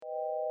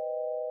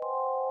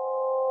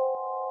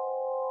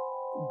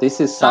This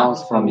is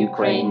Sounds from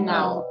Ukraine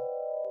now.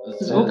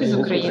 Звуки з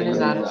України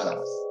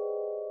зараз.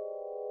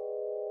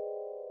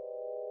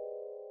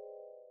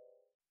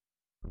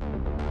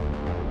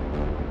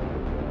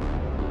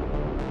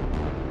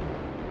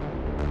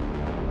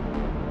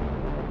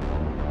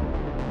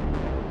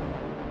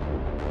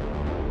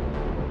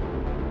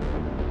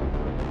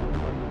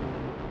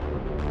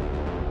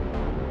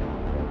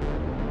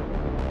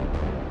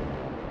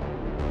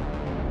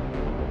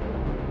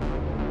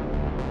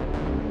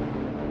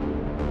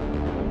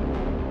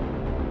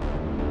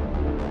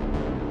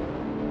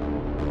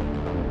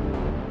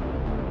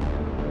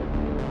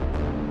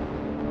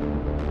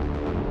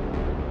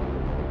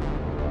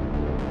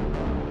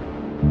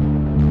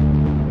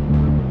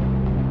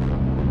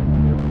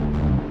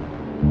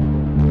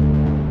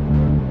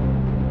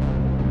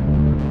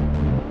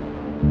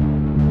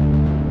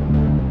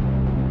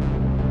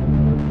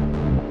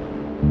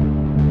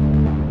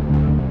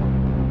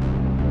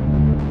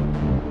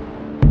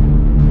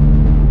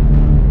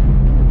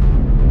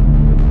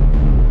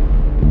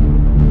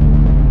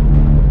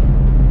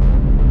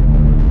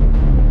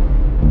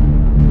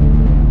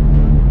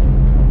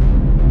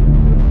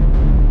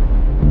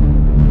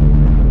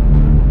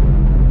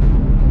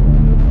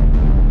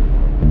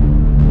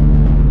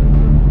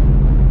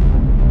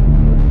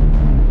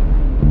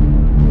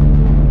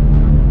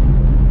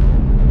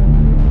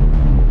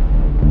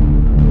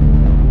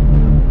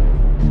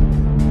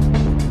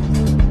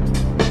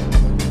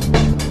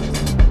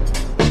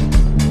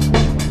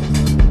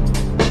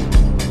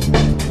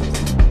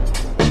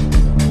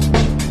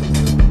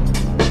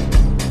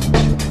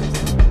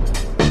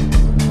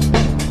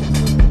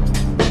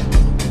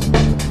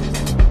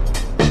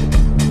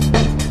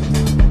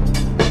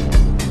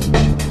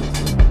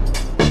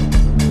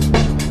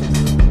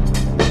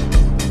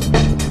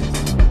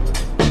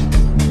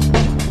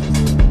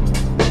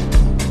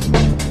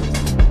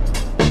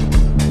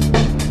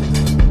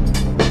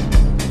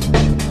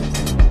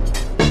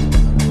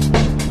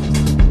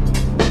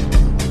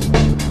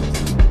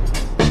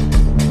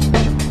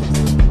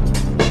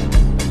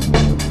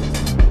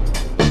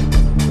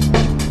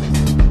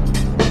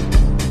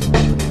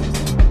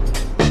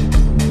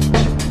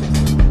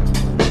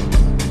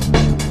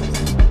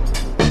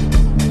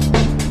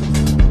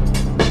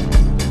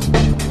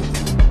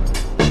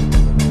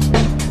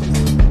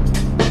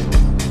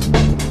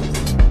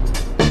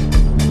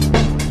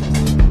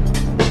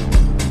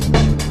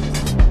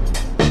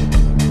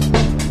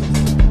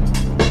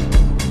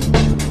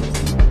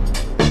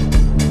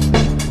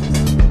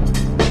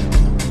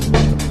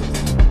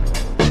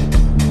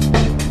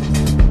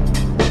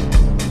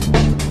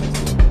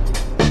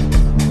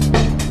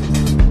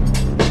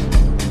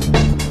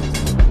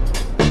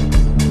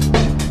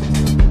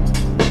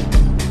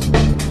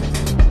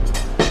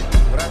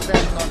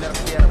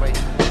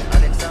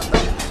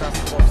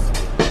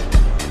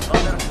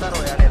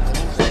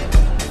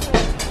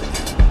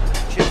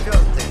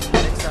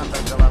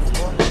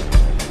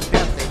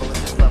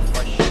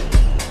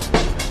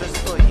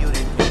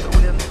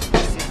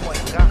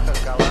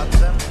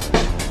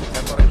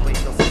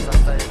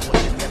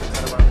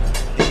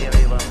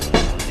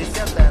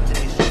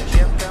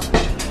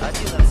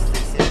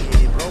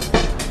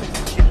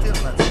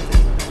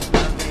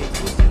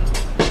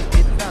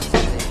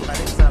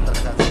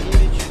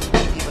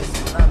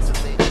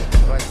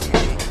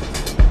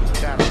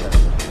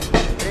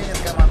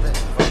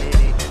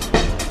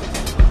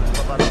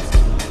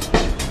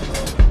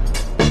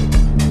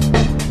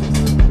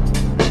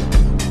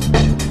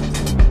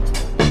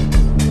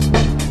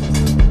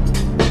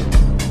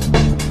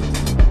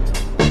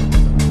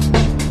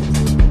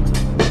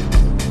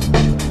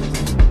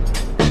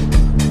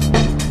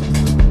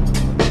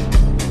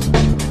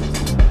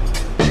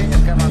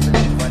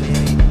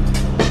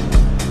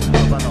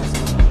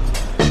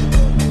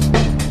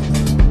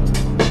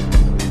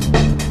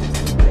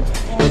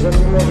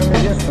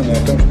 Единственное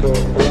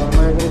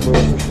о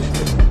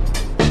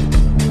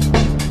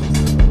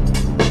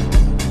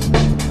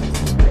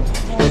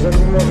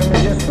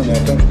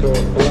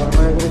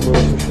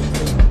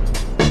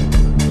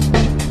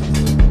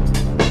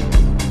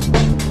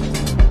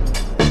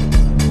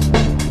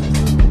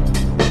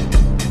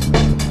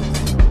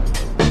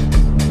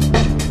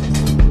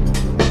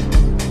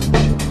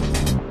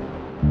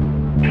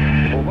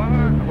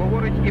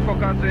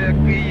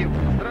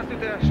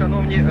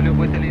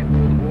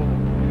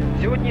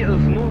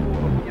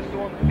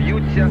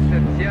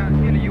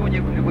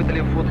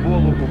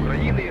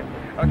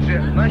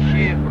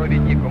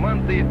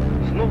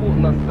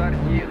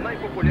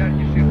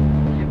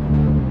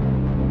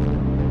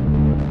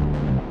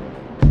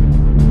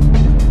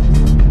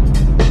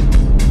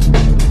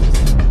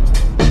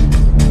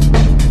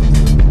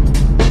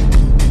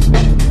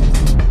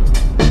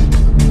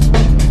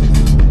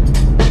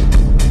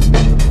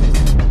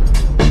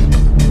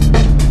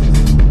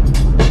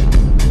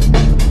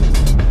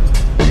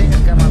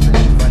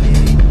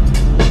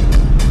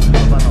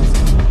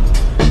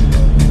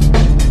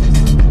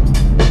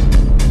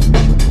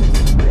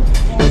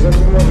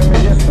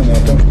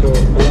том, что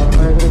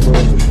главная игра была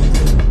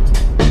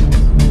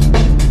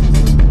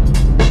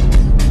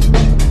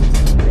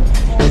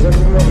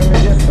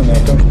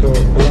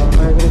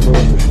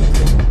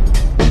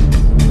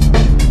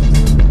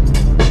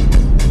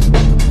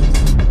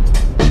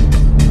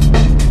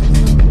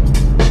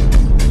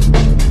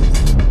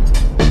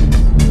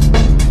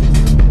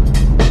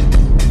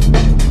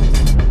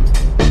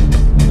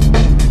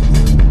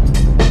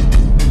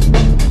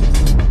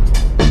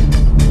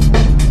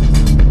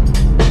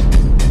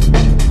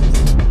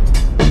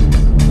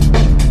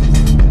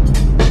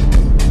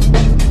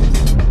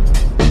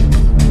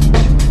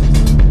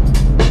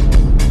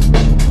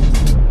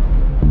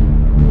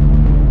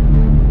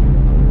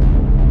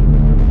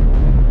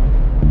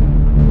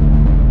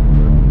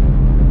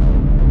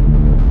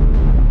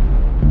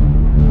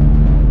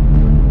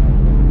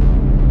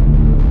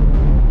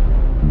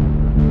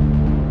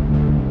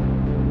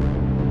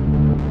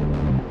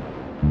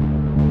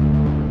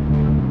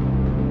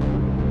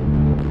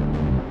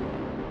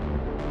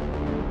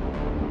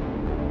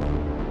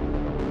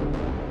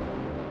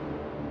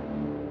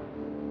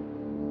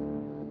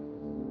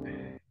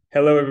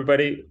Hello,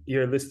 everybody.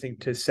 You're listening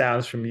to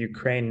Sounds from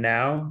Ukraine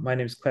Now. My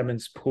name is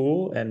Clemens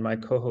Poole, and my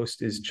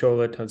co-host is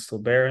Chola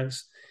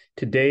Tunstall-Behrens.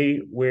 Today,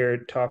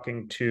 we're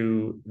talking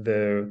to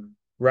the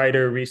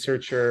writer,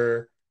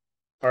 researcher,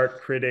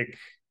 art critic,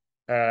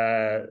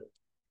 and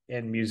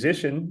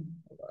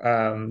musician,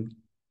 Kateryna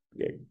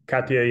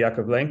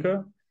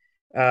Iakovlenko.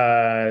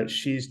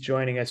 She's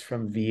joining us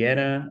from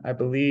Vienna, I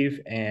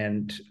believe,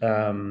 and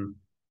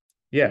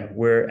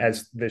we're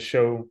as the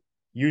show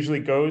usually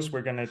goes,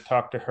 we're going to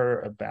talk to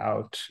her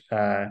about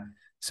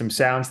some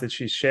sounds that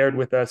she's shared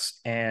with us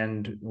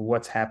and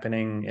what's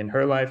happening in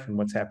her life and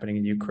what's happening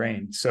in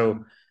Ukraine.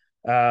 So,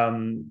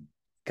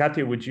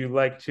 Katya, would you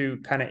like to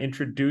kind of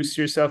introduce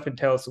yourself and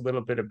tell us a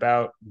little bit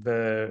about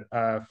the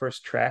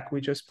first track we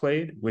just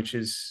played, which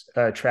is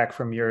a track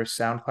from your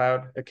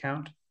SoundCloud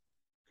account?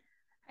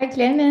 Hi,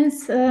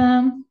 Clemens.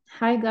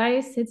 Hi,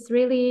 guys. It's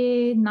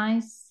really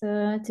nice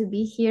to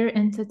be here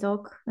and to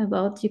talk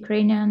about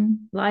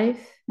Ukrainian life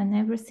and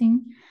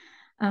everything.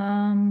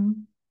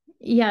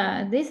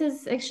 This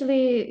is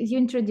actually, you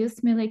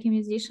introduced me like a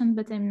musician,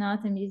 but I'm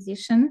not a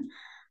musician.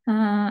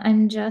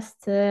 I'm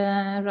just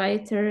a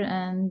writer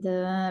and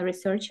a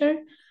researcher.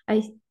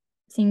 I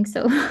think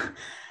so.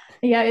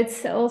 Yeah,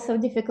 it's also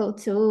difficult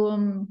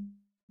to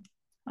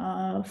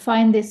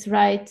find this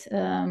right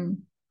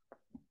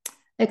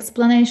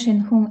explanation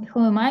who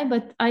am I,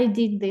 but I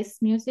did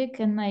this music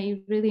and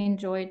I really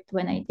enjoyed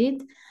when I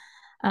did.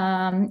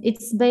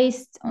 It's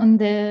based on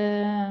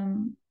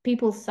the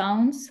people's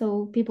sounds,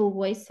 so people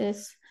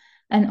voices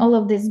and all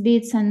of these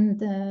beats and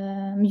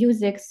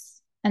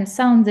musics and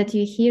sound that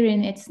you're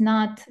hearing. It's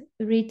not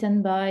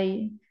written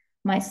by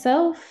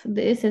myself.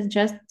 This is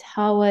just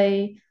how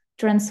I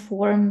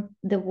transform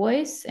the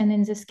voice, and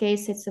in this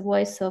case it's a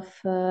voice of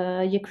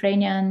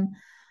Ukrainian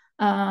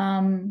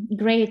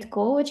great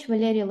coach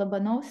Valery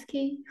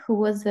Lobanovsky, who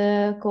was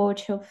a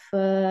coach of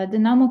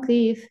Dynamo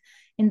Kyiv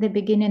in the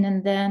beginning,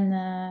 and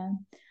then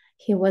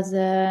he was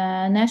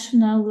a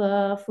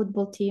national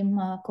football team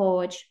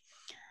coach,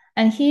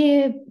 and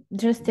he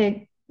just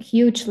a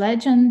huge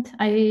legend.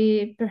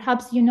 I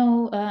perhaps you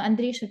know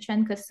Andriy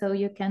Shevchenko, so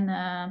you can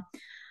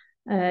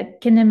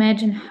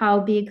imagine how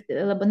big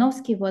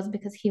Lobanovsky was,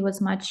 because he was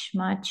much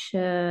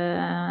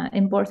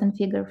important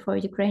figure for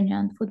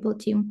Ukrainian football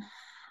team.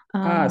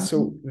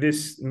 So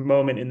this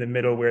moment in the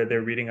middle where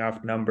they're reading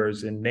off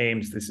numbers and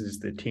names, this is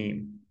the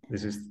team.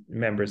 This is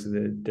members of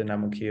the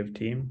Dynamo Kyiv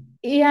team.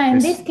 Yeah, in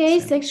this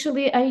case,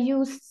 actually, I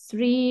used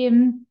three.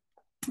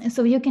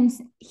 So you can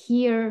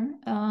hear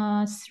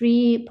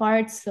three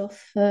parts of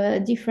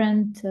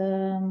different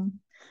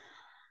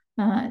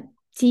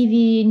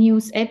TV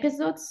news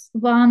episodes.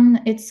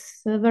 One,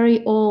 it's a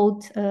very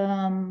old.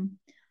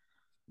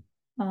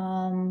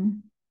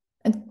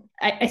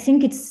 I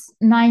think it's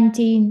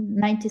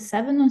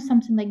 1997 or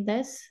something like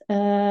this.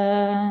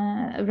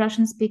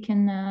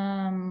 Russian-speaking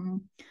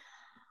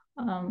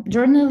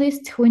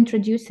journalist who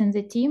introduced in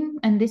the team,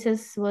 and this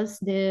was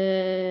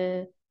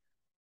the,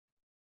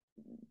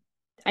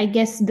 I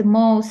guess, the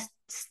most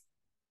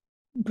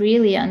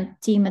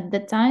brilliant team at the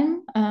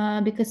time,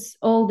 because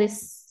all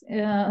these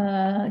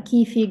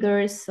key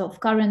figures of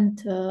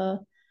current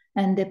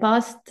and the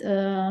past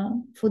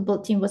football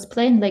team was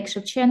playing, like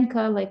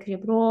Shevchenko, like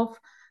Rebrov,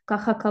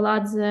 Kaha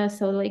Kaladze,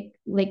 so like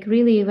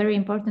really very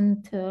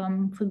important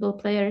football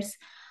players,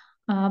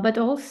 but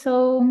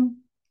also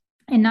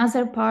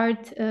another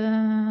part,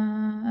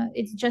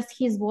 it's just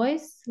his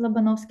voice,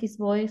 Lobanovsky's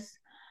voice,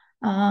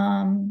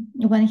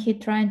 when he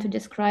trying to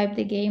describe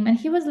the game, and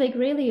he was like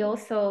really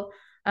also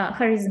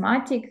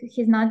charismatic.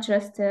 He's not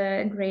just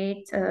a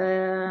great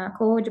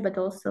coach, but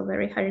also a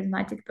very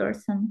charismatic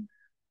person.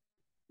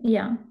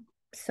 Yeah,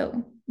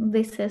 so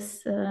this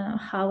is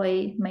how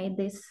I made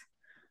this.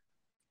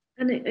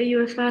 And are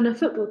you a fan of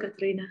football,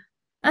 Kateryna?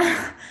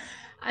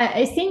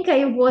 I think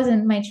I was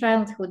in my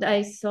childhood.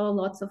 I saw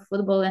lots of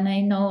football and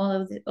I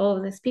know all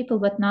of these people,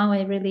 but now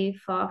I really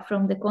far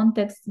from the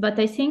context. But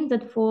I think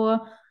that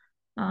for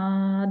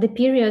the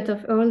period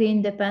of early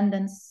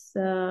independence,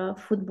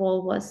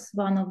 football was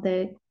one of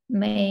the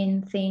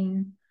main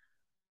thing,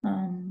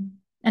 and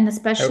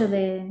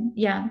especially,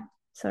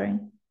 sorry.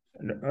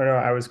 No,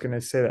 I was going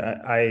to say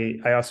that I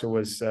also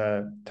was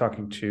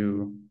talking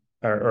to,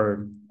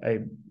 or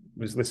I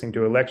was listening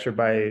to a lecture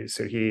by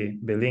Serhiy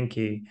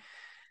Belinki,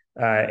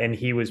 and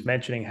he was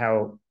mentioning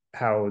how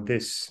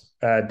this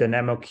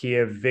Dynamo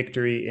Kiev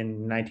victory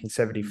in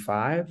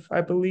 1975, I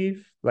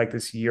believe, like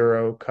this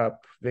Euro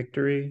Cup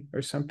victory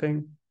or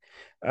something,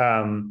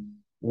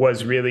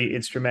 was really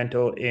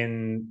instrumental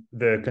in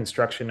the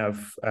construction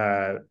of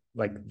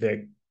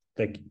the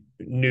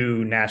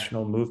new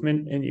national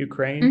movement in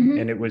Ukraine. Mm-hmm.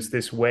 And it was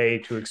this way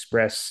to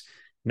express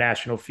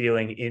national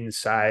feeling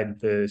inside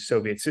the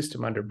Soviet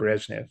system under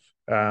Brezhnev.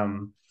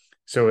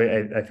 So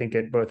I think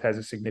it both has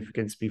a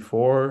significance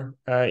before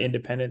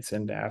independence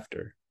and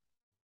after.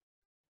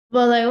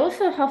 Well, I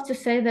also have to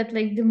say that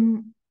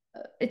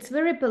it's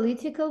very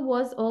political,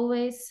 was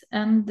always,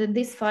 and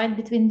this fight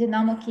between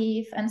Dynamo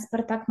Kyiv and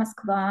Spartak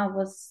Moskva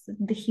was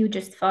the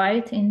hugest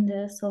fight in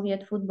the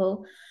Soviet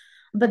football.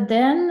 But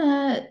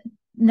then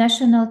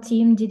national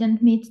team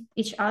didn't meet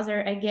each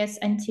other, I guess,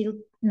 until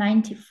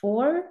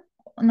 94,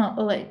 no,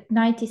 like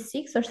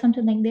 96 or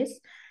something like this.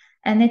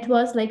 And it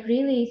was like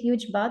really a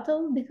huge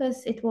battle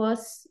because it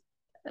was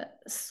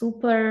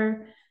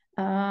super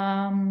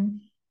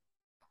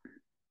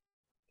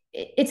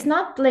it's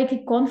not like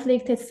a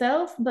conflict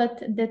itself, but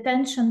the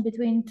tension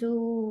between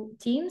two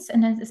teams,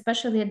 and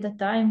especially at the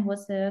time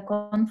was a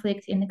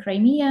conflict in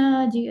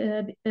Crimea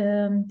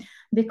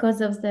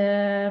because of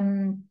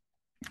the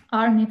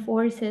army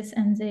forces,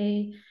 and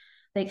they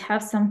like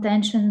have some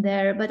tension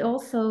there, but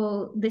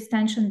also this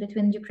tension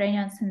between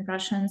Ukrainians and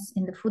Russians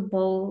in the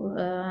football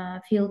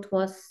field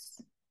was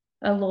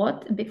a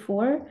lot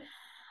before.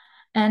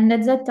 And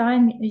at that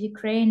time,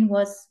 Ukraine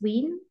was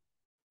win.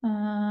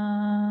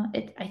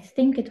 I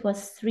think it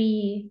was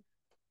 3.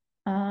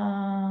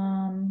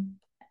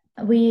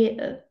 We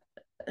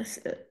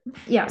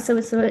yeah, so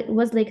it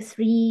was like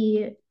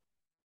 3-2,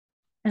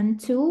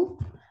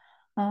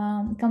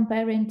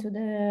 comparing to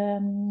the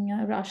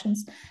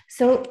Russians.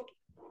 So,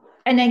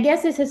 and I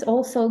guess this is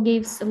also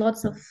gives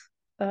lots of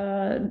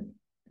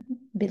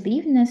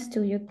believeness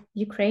to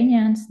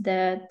Ukrainians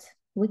that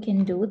we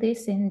can do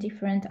this in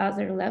different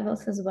other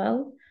levels as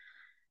well.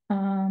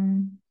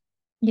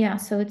 Yeah,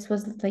 so it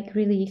was like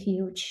really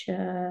huge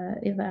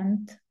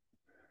event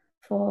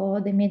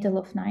for the middle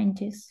of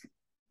 90s.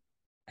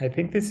 I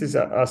think this is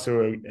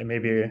also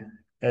maybe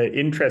an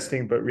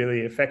interesting but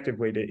really effective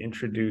way to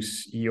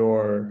introduce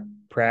your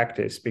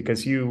practice,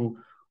 because you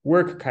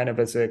work kind of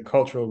as a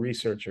cultural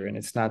researcher, and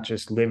it's not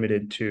just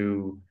limited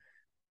to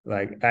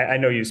like I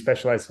know you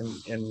specialize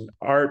in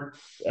art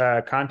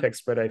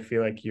context, but I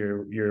feel like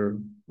your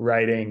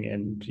writing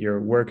and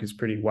your work is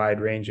pretty wide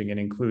ranging and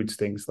includes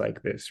things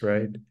like this,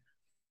 right?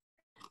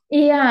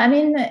 Yeah, I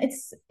mean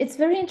it's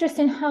very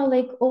interesting how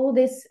like all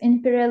these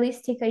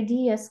imperialistic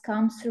ideas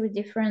come through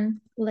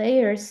different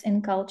layers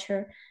in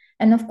culture.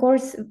 And of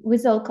course,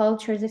 with all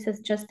culture, this is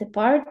just a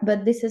part,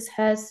 but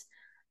has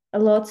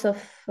lots of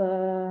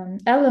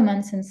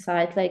elements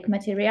inside, like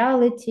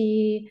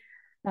materiality,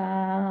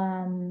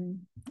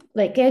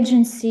 like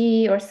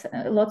agency, or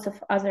lots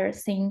of other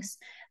things.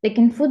 Like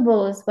in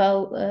football as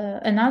well,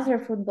 another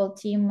football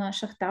team,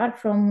 Shakhtar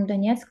from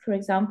Donetsk, for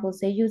example,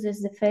 they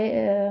uses the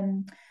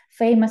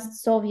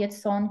famous Soviet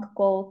song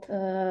called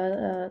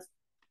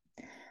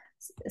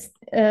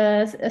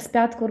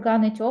 "Спят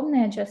курганы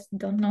темные." I just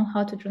don't know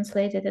how to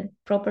translate it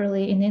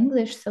properly in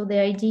English. So the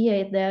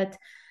idea is that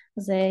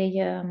they,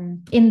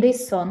 in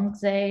this song,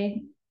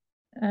 they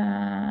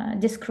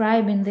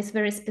describe in this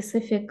very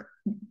specific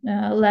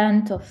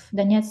land of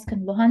Donetsk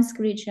and Luhansk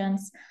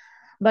regions.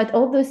 But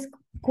all those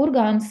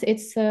kurgans,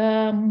 it's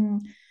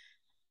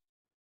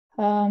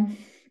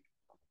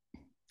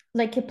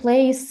like a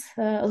place,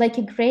 like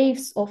a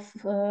graves of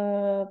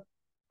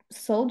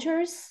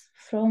soldiers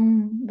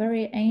from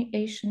very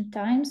ancient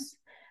times.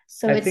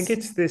 So I think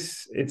it's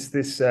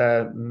this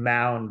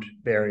mound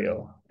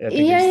burial. I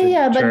think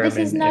yeah, the but this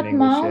term is in not English.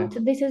 mound.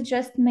 This is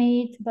just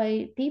made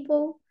by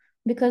people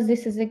because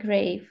this is a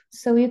grave.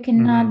 So you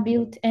cannot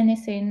build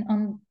anything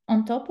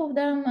on top of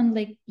them, and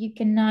like you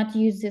cannot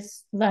use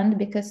this land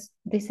because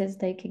this is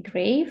like a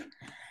grave.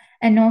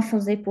 And also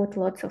they put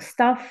lots of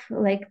stuff,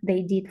 like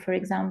they did, for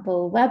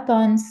example,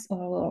 weapons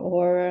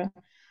or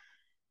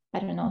I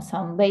don't know,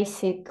 some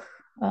basic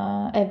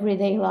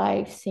everyday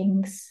life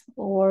things,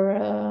 or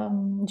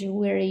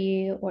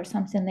jewelry or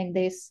something like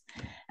this.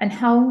 And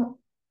how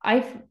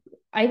I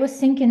was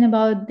thinking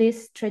about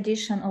this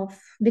tradition of,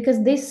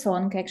 because this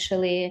song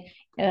actually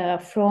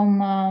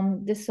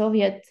from the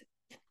Soviet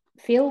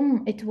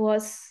film, it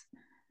was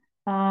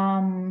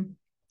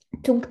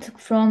took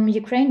from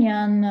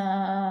Ukrainian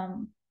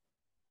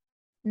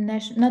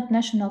not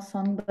national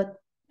song, but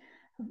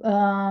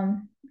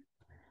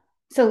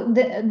so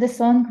the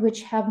song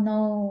which have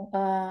no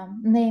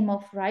name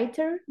of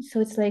writer, so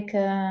it's like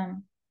a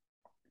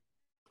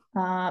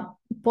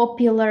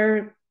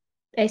popular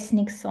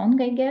ethnic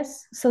song, I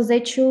guess. So they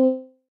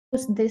choose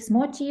this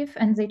motif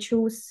and they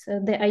choose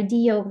the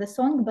idea of the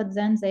song, but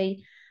then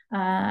they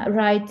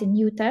write a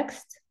new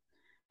text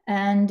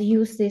and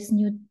use this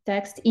new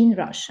text in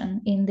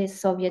Russian in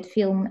this Soviet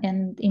film,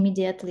 and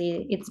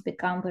immediately it's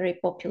become very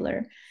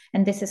popular.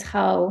 And this is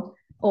how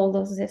all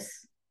of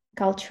this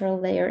cultural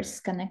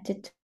layers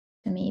connected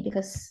to me,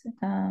 because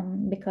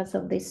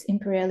of this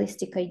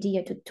imperialistic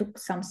idea to took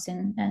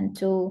something and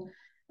to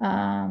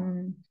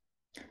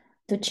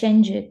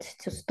change it,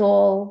 to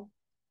stall,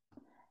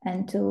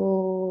 and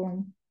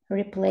to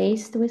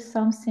replaced with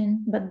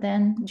something, but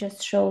then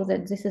just show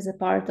that this is a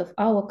part of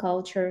our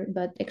culture.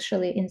 But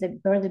actually in the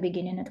early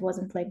beginning it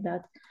wasn't like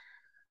that.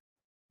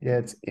 Yeah,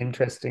 it's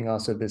interesting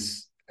also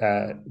this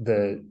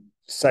the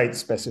site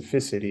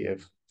specificity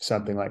of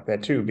something like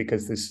that too,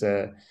 because this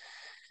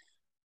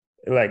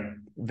like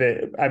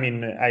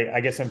I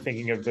guess I'm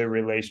thinking of the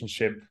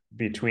relationship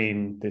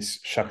between this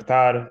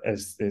Shakhtar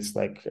as this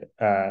like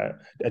a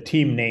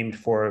team named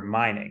for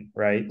mining,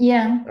 right?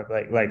 Yeah.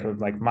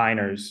 Like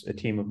miners, a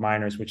team of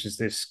miners, which is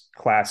this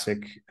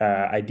classic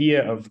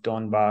idea of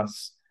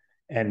Donbass.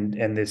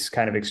 and this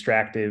kind of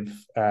extractive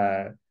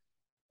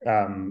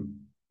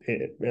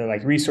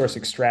like resource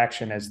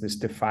extraction as this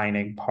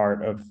defining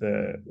part of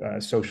the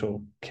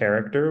social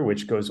character,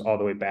 which goes all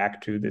the way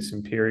back to this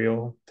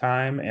imperial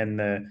time,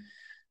 and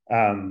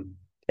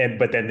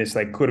but then this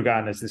like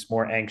kurgan as this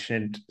more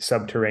ancient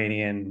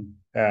subterranean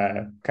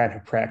kind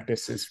of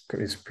practice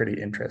is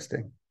pretty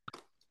interesting.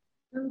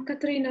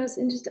 Kateryna, I was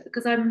interested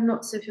because I'm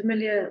not so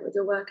familiar with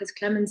your work as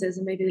Clemens is,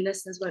 and maybe the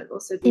listeners won't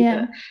also be,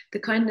 but the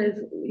kind of,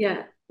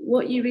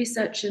 what you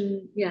research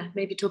and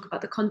maybe talk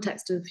about the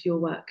context of your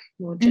work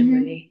more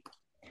generally.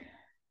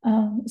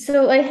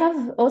 So I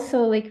have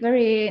also like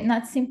very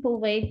not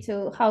simple way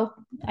to how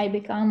I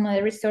become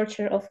a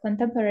researcher of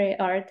contemporary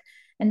art.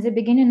 In the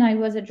beginning, I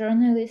was a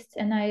journalist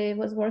and I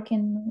was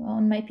working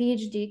on my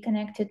PhD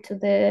connected to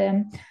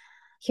the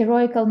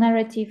heroical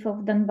narrative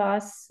of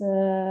Donbass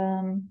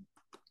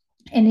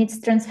and its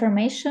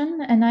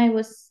transformation. And I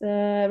was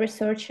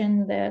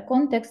researching the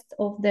context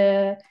of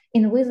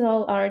in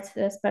visual arts,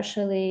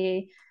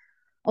 especially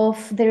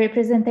of the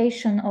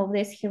representation of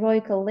this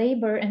heroical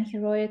labor and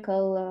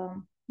heroical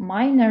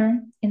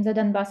miner in the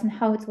Donbass and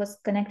how it was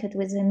connected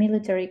with the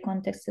military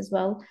context as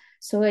well.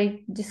 So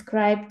I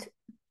described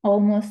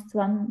almost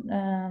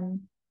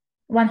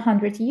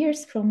 100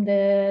 years from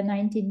the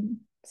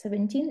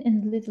 1917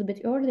 and a little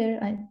bit earlier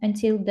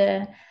until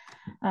the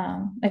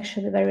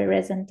actually very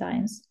recent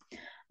times.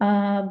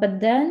 But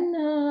then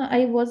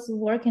I was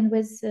working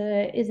with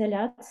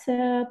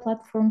Izolyatsia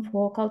platform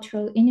for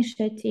cultural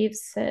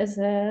initiatives as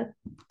a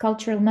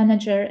cultural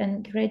manager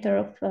and curator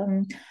of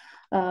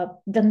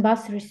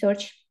Donbass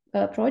research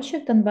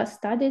project, Donbass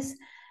Studies.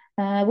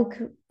 We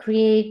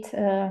create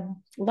a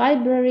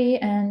library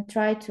and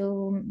try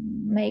to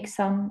make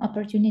some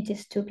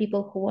opportunities to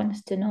people who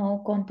want to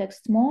know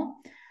context more.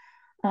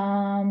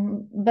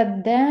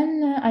 But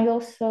then I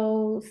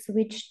also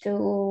switched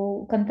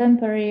to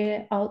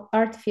contemporary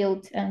art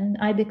field, and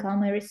I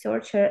become a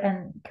researcher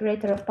and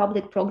curator of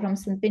public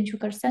programs in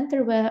Pinchuk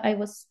Center, where I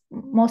was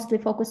mostly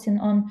focusing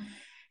on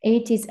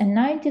 80s and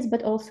 90s,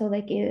 but also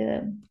like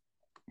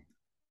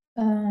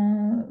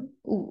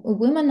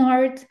women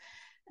art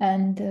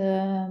and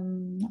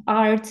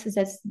art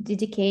that's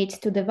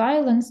dedicated to the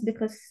violence,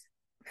 because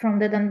from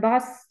the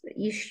Donbass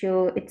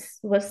issue, it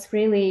was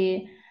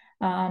really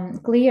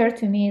clear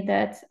to me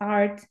that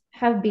art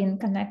have been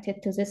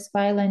connected to these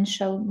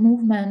violential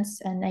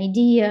movements and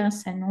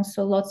ideas, and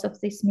also lots of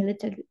these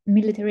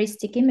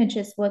militaristic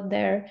images, what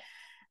they're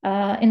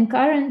in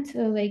current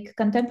like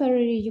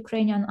contemporary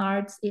Ukrainian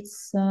arts.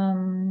 It's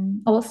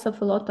also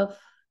a lot of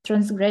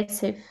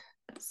transgressive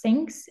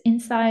things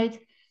inside.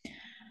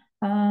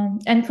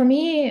 And for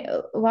me,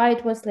 why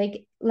it was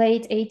like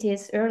late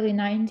 80s, early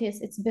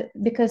 90s, it's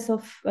because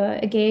of,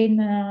 again,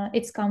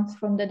 it comes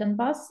from the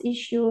Donbass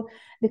issue,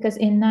 because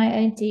in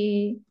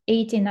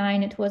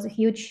 1989, it was a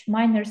huge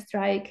miners'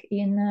 strike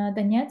in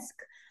Donetsk,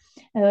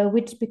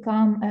 which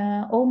became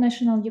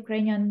all-national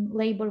Ukrainian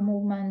labor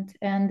movement.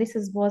 And this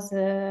was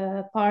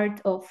a part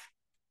of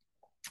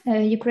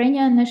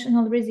Ukrainian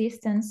national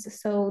resistance.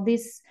 So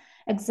this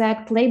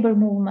exact labor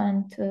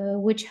movement,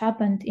 which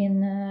happened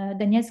in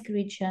Donetsk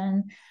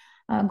region,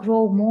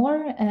 grow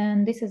more,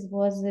 and this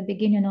was the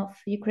beginning of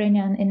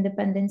Ukrainian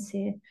independence.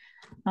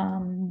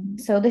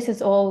 So this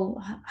is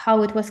all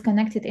how it was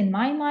connected in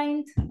my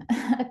mind.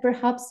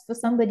 Perhaps for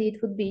somebody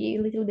it would be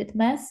a little bit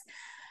mess.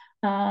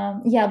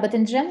 But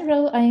in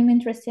general, I am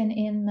interested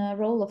in the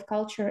role of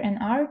culture and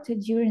art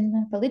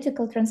during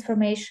political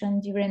transformation,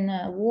 during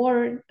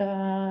war,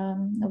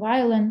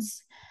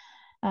 violence,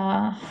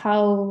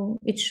 how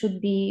it should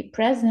be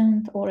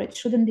present or it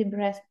shouldn't be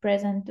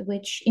present,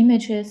 which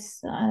images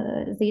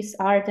this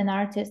art and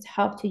artists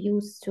have to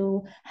use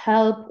to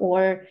help,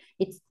 or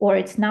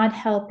it's not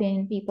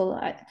helping people.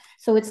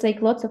 So it's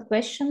like lots of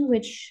questions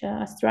which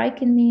are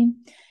striking me,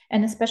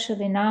 and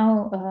especially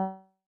now.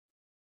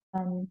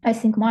 I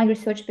think my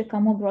research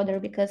become more broader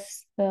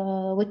because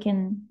we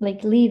can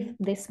like live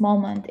this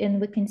moment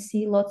and we can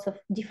see lots of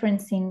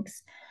different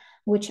things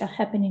which are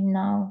happening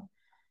now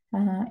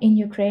in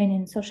Ukraine,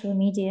 in social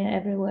media,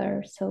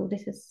 everywhere. So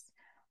this is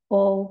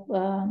all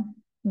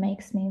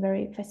makes me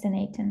very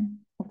fascinating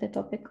of the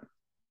topic.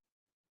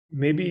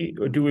 Maybe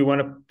do we want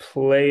to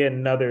play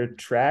another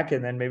track,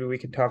 and then maybe we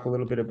can talk a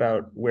little bit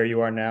about where you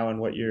are now and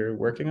what you're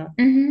working on?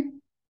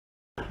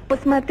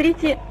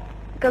 Посмотрите,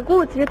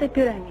 какого цвета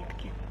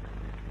пирамидки.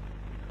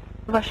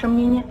 Ваше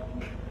мнение?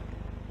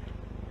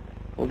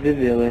 Обе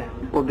белые.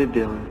 Обе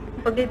белые.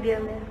 Обе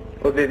белые.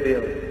 Обе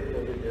белые.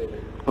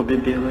 Обе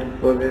белые.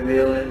 Обе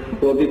белые.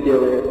 Обе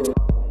белые.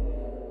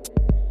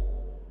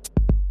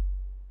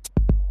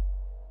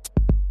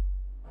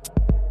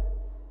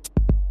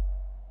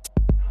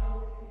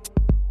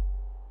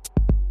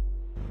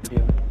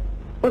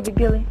 Обе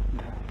белые.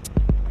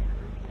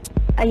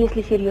 А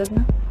если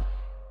серьезно?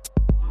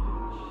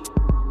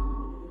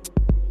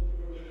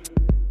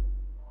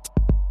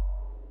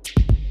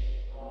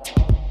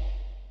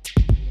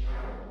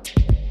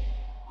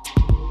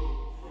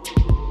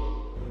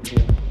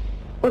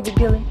 Обе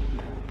белые.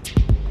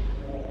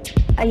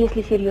 А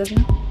если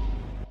серьезно?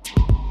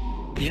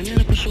 Я,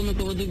 наверное, пошел на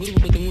поводу группы,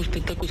 потому что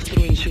так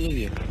устроен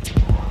человек.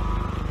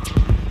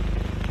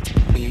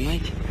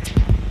 Понимаете?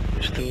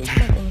 Что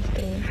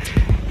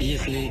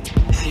если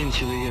 7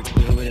 человек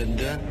говорят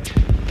 «да»,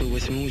 то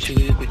 8-му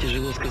человеку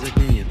тяжело сказать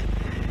 «нет».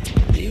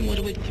 И,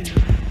 может быть,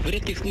 в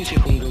редких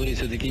случаях он говорит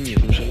все-таки «нет».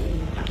 Потому что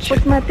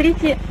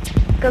Посмотрите,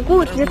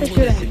 какого цвета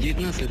пирамида.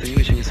 19 это не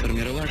очень не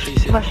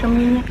сформировавшийся Ваше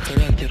мнение?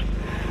 характер.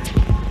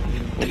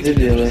 Обе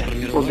белые,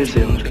 обе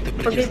белые, Как-то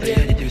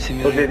противостоять этим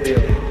всем обе мирам.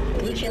 белые,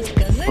 Вы сейчас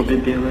сказали, обе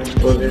белые,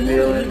 обе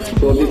белые,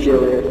 обе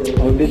белые,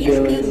 обе не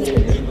белые,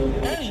 сказать,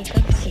 так же,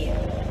 как все.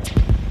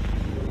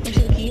 Но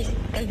все-таки есть,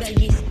 когда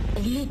есть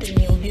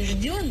внутренняя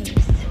убежденность,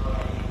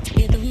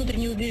 и эта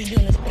внутренняя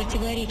убежденность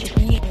противоречит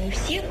мнению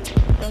всех,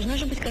 должна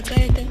же быть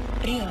какая-то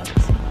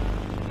реакция.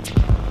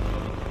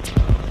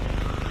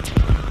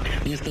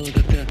 Мне стало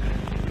как-то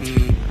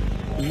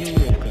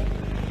неловко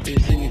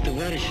перед своими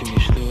товарищами,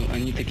 что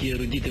они такие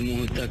эрудиты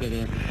могут так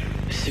это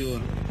все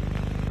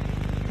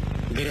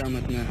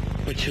грамотно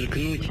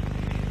подчеркнуть,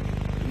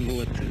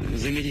 вот,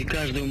 заметить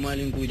каждую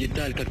маленькую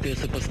деталь, как-то ее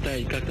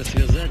сопоставить, как-то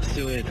связать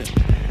все это.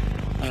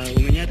 А у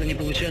меня это не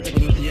получается,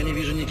 потому что я не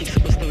вижу никаких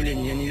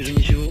сопоставлений, я не вижу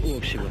ничего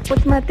общего.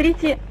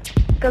 Посмотрите,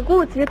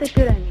 какого цвета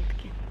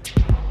пирамидки.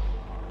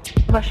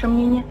 Ваше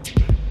мнение?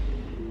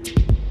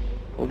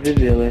 обе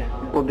белые,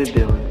 обе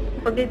белые,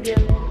 Обе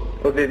белые.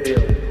 обе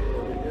белые,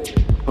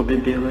 обе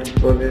белые,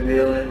 обе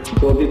белые,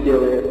 обе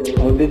белые,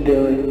 обе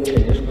белые,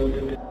 конечно, обе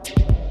белые.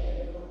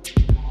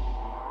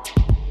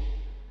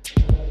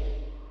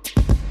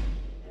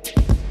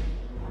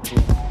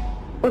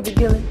 Обе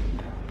белые.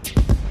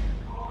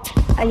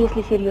 А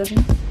если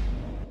серьезно?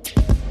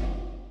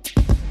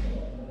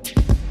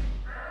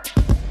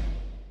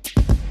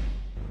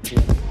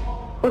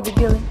 Обе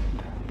белые.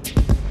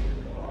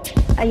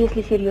 А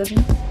если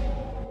серьезно?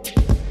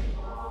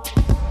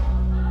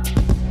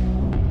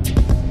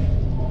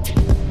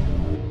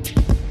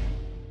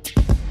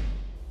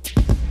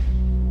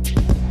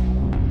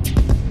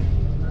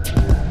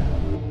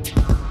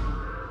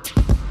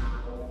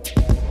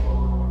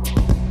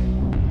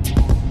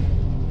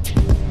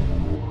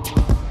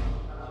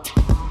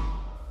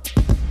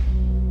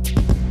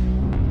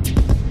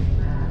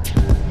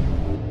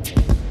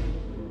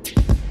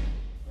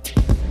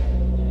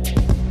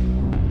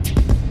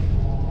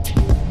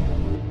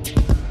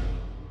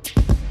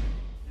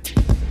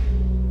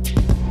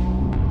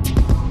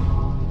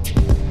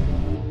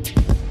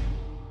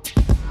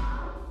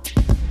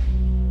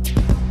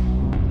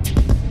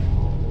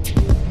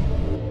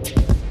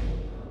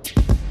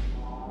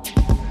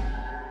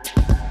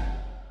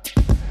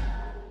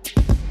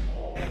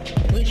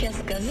 Вы сейчас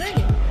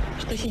сказали,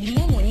 что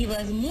 7-му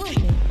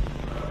невозможно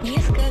не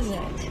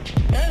сказать,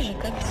 так же,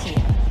 как все.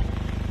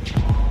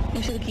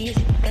 Но все-таки есть,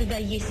 когда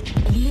есть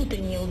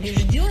внутренняя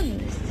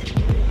убежденность,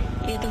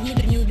 и эта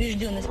внутренняя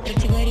убежденность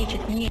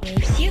противоречит мнению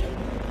всех,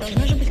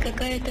 должна же быть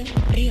какая-то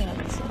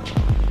реакция.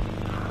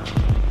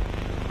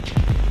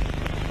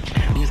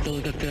 Мне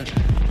стало как-то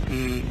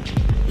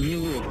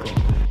неловко.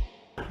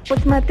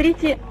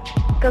 Посмотрите,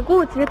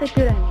 какого цвета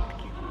пирамидки.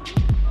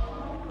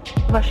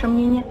 Ваше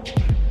мнение?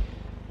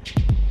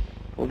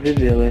 Обе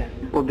белые,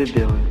 обе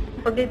белые,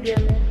 Обе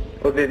белые.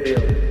 обе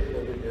белые,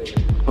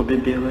 обе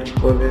белые,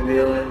 обе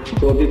белые,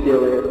 обе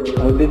белые,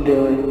 обе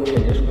белые,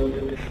 конечно, обе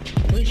белые.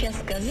 Вы сейчас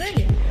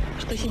сказали,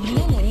 что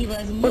 7-му Обе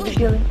невозможно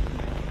белые.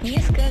 не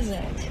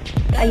сказать,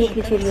 так А же,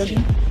 если как серьезно? все.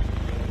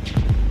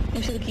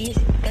 Но все-таки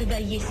есть, когда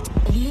есть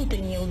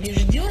внутренняя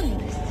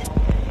убежденность,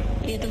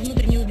 и эта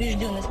внутренняя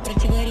убежденность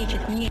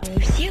противоречит мнению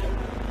всех,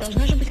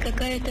 должна же быть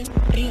какая-то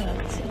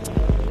реакция.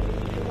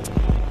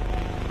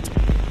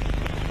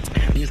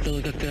 Мне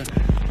стало как-то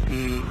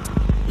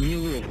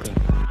неловко.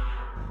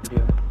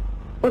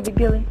 Обе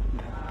белые.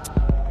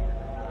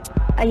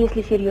 А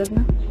если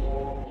серьезно?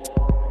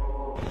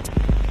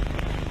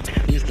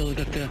 Мне стало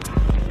как-то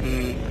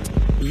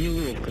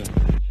неловко.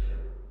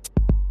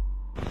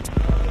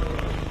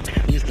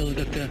 Мне стало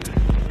как-то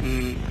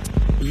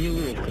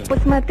неловко.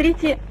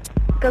 Посмотрите,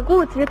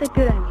 какого цвета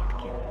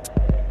пирамидки.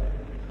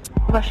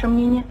 Ваше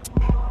мнение?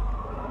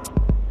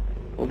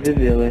 Обе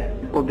белые,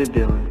 обе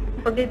белые,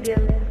 Обе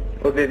белые.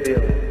 обе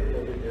белые,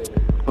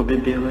 обе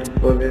белые,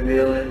 обе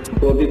белые,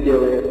 обе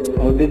белые,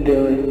 обе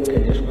белые,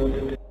 конечно, обе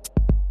белые.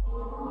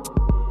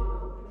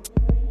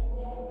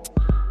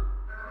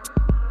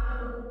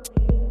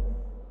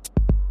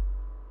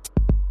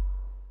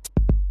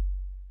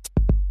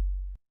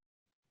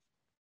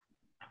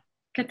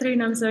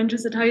 Kateryna, I'm so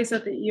interested how you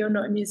said that you're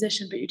not a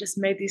musician, but you just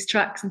made these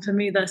tracks, and for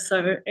me, they're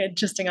so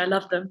interesting. I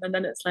love them. And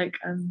then it's like,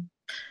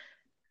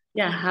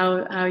 yeah,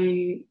 how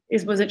you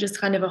was it just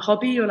kind of a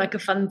hobby or like a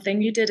fun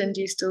thing you did, and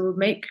do you still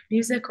make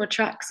music or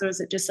tracks, or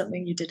is it just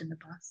something you did in the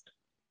past?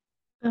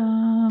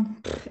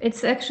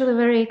 It's actually a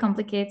very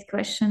complicated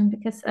question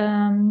because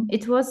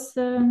it was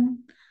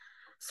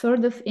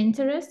sort of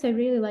interest. I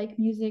really like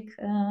music,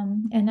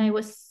 and I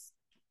was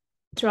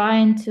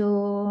trying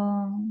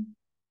to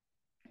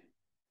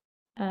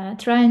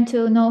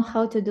know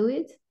how to do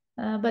it.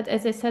 But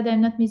as I said,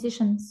 I'm not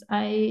musicians.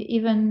 I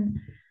even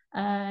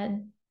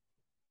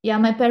yeah,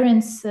 my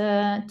parents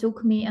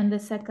took me in the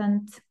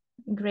second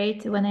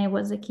grade when I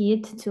was a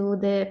kid to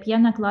the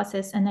piano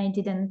classes, and I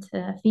didn't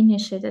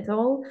finish it at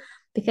all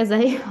because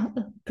I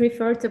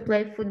prefer to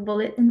play football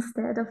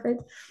instead of it.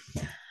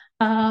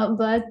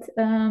 But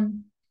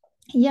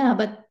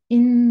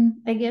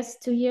in, I guess,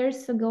 2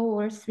 years ago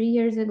or 3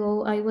 years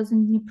ago, I was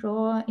in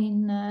Dnipro,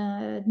 in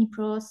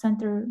Dnipro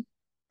Center,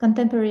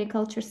 Contemporary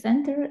Culture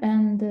Center,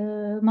 and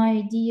my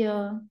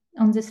idea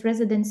on this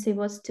residency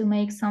was to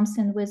make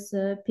something with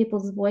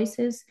people's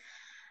voices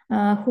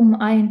whom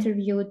I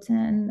interviewed,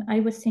 and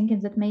I was thinking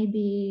that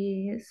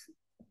maybe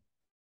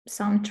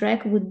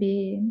soundtrack would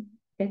be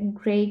a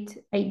great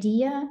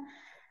idea.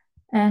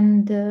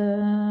 And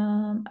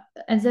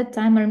at that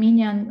time,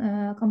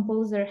 Armenian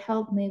composer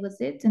helped me with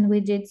it, and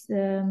we did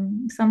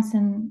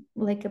something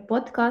like a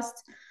podcast.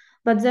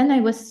 But then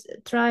I was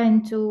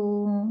trying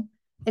to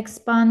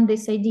expand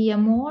this idea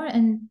more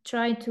and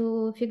try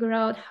to figure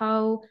out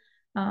how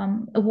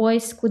a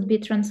voice could be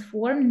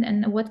transformed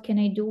and what can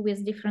I do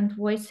with different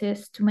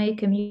voices to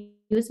make a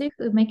music,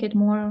 make it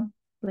more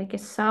like a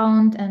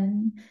sound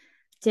and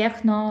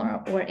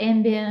techno or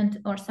ambient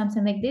or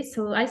something like this.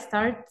 So I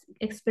start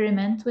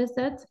experiment with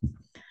that.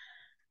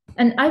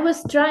 And I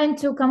was trying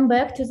to come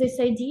back to this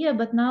idea,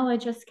 but now I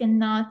just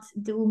cannot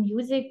do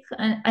music.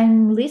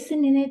 I'm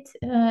listening it,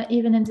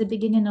 even at the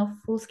beginning of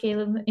Full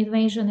Scale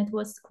Invasion, it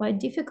was quite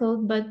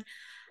difficult, but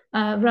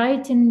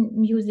writing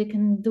music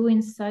and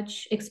doing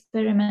such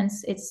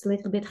experiments, it's a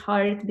little bit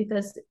hard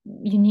because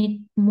you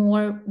need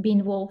more be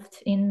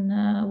involved in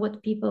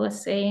what people are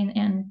saying,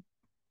 and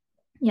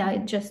yeah,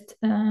 it just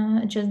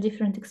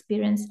different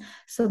experience.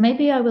 So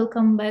maybe I will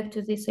come back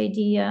to this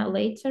idea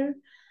later.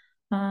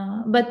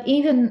 But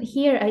even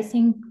here, I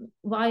think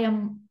why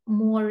I'm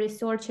more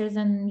researchers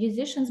than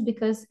musicians,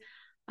 because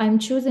I'm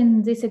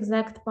choosing this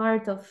exact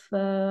part of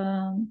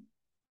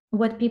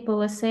what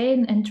people are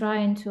saying and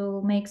trying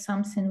to make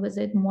something with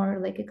it more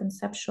like a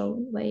conceptual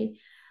way.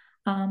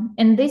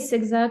 And this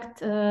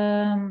exact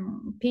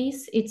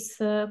piece, it's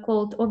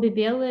called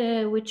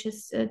Obibele, which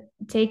is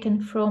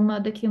taken from a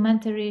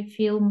documentary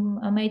film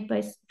made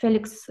by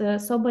Felix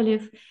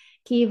Sobolev,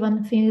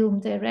 Kievan film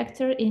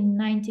director, in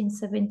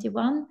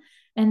 1971.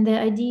 And the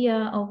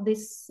idea of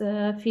this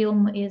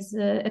film is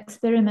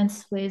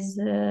experiments with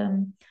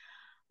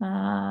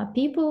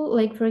people.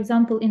 Like, for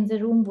example, in the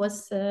room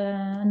was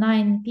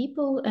 9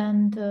 people,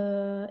 and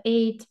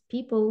 8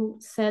 people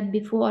said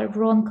before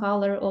wrong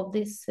color of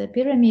this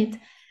pyramid.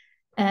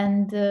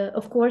 And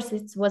of course,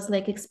 it was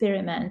like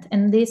experiment.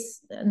 And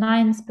this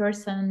 9th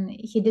person,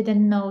 he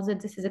didn't know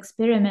that this is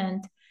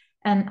experiment.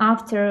 And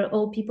after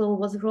all people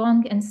was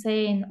wrong and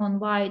saying on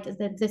white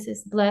that this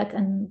is black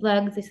and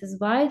black, this is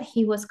white,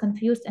 he was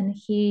confused and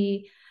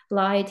he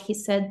lied. He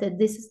said that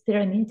this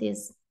pyramid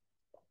is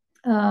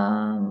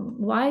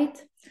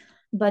white,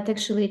 but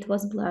actually it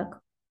was black.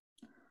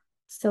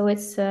 So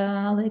it's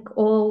like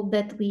all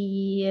that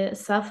we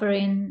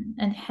suffering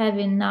and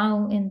having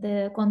now in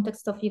the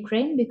context of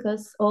Ukraine,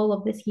 because all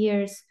of these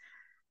years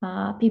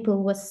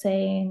people was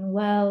saying,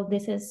 well,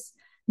 this is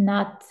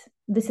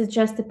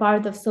just a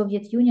part of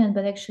Soviet Union,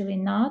 but actually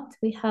not.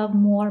 We have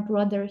more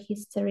broader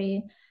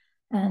history,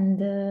 and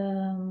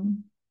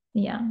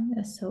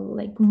so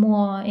like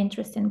more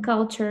interest in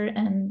culture,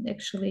 and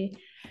actually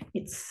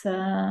it's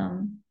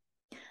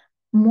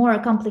more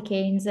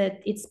complicated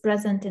that it's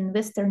present in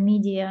Western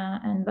media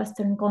and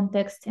Western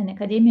context and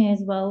academia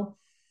as well.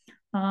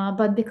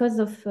 But because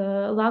of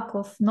lack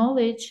of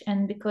knowledge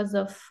and because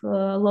of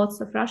lots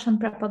of Russian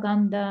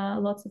propaganda,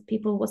 lots of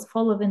people was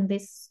following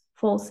this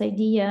false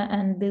idea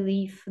and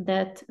believe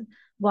that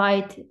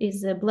white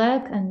is a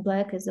black and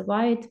black is a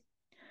white.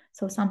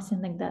 So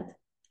something like that.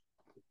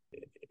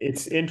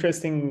 It's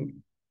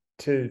interesting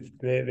to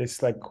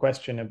this like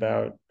question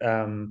about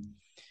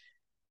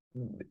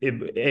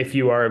if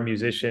you are a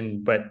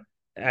musician, but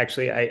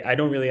actually I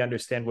don't really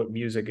understand what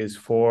music is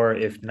for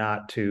if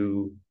not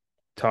to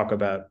talk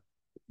about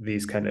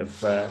these kind of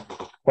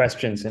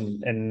questions.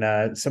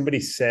 And somebody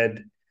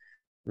said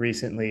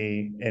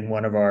recently in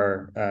one of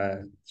our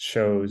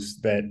shows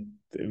that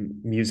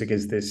music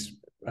is this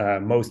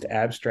most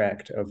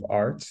abstract of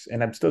arts,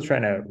 and I'm still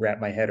trying to wrap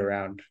my head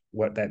around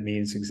what that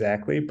means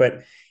exactly.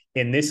 But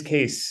in this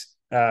case,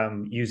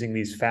 using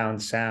these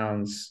found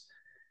sounds,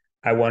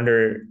 I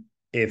wonder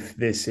if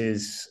this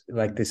is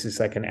like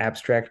an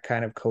abstract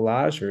kind of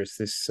collage, or is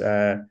this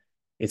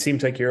it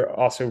seems like you're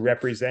also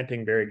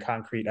representing very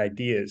concrete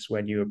ideas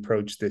when you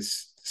approach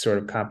this sort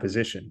of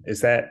composition.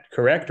 Is that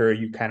correct, or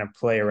you kind of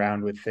play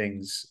around with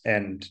things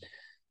and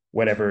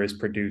whatever is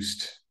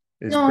produced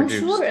is no,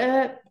 produced?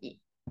 Sure.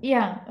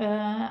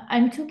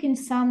 I'm taking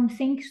some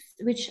things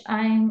which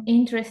I'm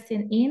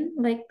interested in,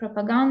 like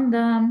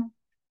propaganda,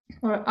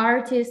 or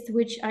artists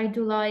which I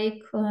do like,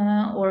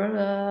 or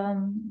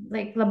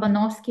like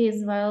Labanovsky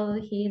as well.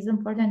 He is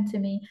important to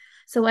me.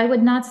 So I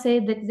would not say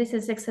that this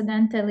is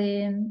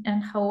accidentally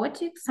and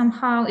chaotic.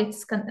 Somehow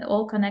it's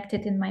all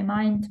connected in my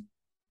mind.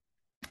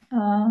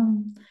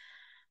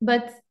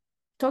 But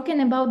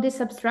talking about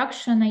this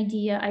abstraction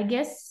idea, I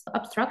guess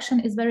abstraction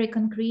is very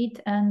concrete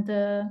and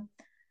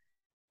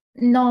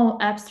no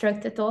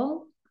abstract at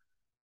all.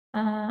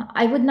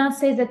 I would not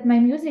say that my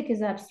music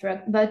is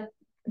abstract, but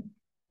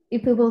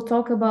if we will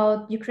talk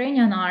about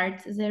Ukrainian art,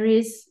 there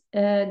is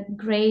a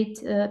great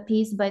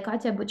piece by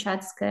Katya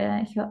Buchatskaya,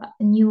 her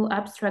new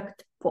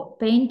abstract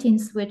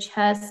paintings, which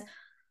has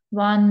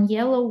one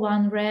yellow,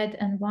 one red,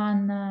 and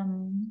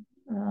one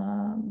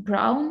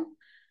brown.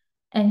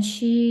 And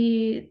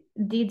she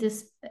did this,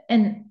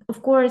 and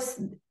of course,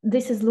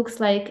 looks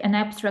like an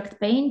abstract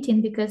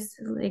painting because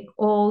like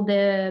all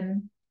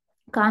the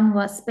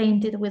canvas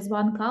painted with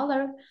one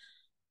color.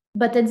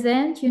 But at the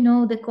end,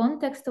 the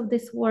context of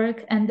this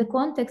work, and the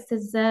context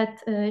is that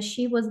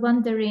she was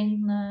wondering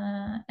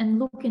and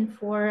looking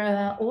for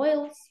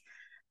oils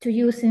to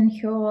use in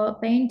her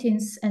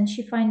paintings, and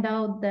she found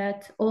out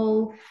that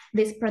all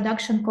these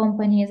production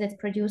companies that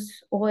produce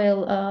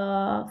oil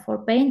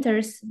for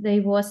painters, they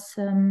was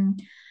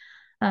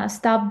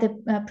stopped the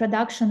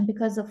production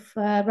because of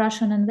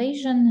Russian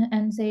invasion,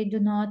 and they do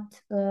not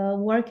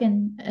work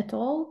in at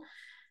all.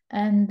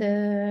 And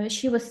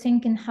she was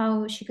thinking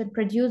how she could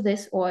produce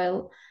this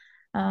oil.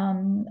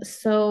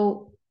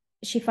 So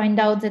she found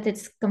out that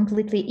it's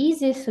completely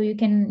easy. So you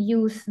can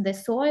use the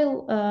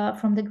soil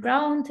from the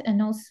ground,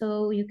 and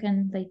also you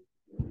can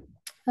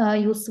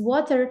use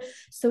water.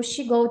 So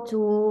she go to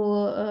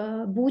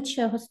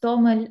Bucha,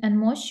 Hostomel, and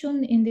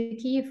Moshun in the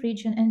Kiev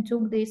region and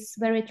took this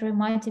very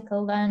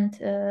traumatical land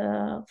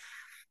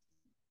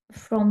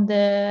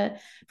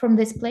from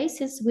these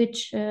places,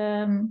 which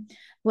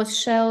was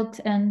shelled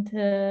and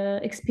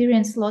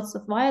experienced lots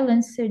of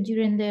violence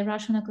during the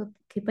Russian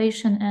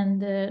occupation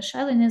and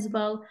shelling as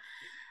well.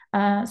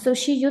 So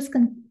she used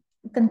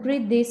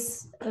concrete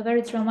this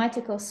very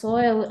traumatical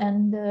soil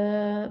and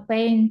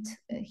paint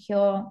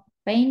her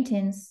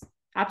paintings,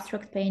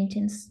 abstract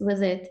paintings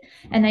with it.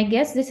 And I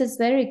guess this is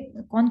very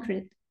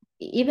concrete,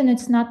 even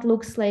it's not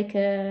looks like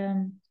a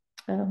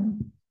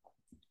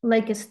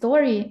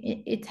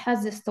story. It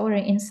has a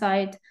story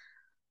inside.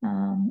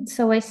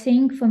 So I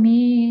think for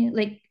me,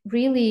 like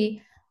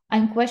really,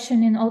 I'm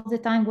questioning all the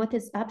time what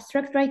is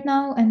abstract right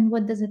now and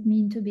what does it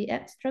mean to be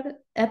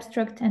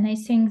abstract. And I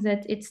think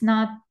that it's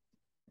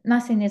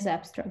nothing is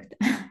abstract.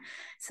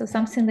 So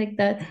something like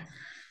that.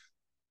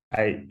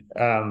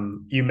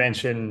 You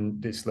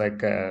mentioned this like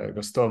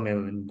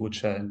Gostomel and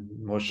Bucha and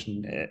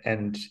Motion,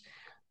 and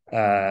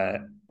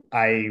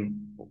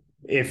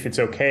if it's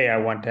okay, I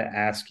want to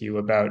ask you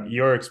about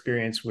your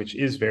experience, which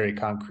is very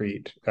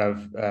concrete,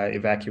 of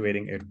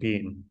evacuating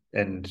Irpin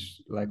and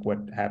like what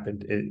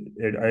happened.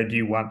 Do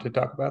you want to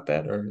talk about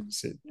that, or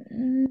is it?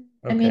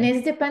 Okay. I mean,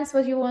 it depends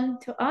what you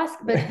want to ask,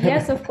 but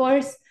yes, of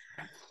course.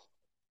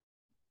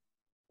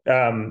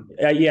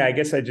 Yeah, I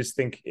guess I just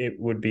think it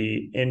would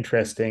be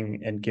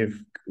interesting and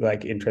give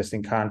like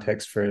interesting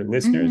context for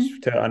listeners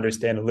to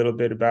understand a little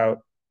bit about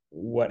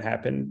what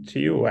happened to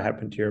you, what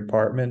happened to your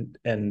apartment,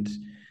 and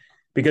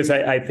because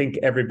I think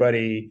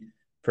everybody,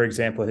 for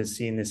example, has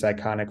seen this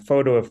iconic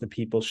photo of the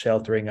people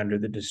sheltering under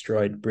the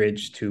destroyed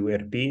bridge to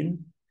Irpin.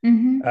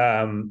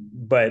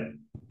 But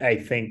I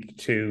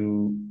think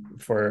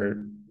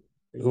for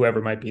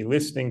whoever might be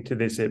listening to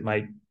this, it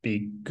might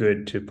be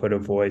good to put a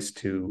voice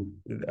to,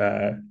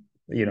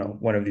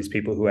 one of these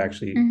people who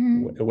actually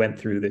went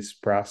through this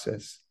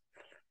process.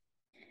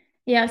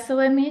 Yeah, so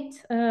I met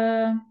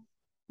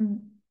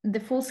the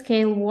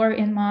full-scale war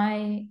in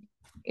my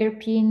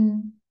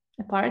Irpin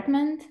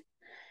apartment.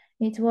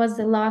 It was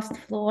the last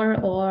floor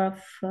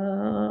of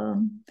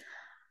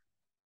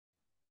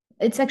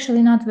it's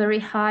actually not very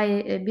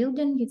high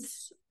building.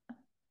 It's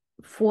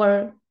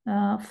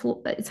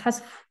it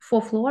has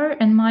 4 floors,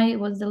 and mine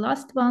was the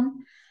last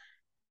one.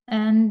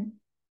 And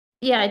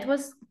yeah, it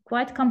was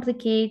quite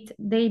complicated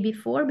day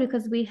before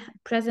because we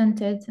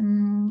presented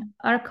an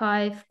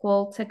archive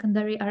called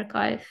Secondary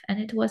Archive, and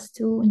it was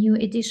 2 new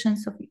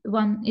editions of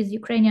one is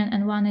Ukrainian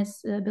and one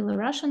is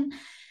Belarusian.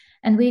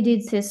 And we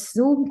did this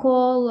Zoom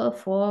call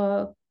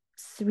for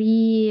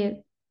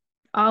 3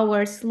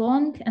 hours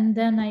long. And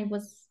then I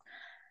was,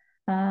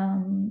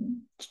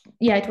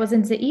 it was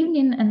in the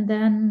evening. And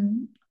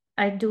then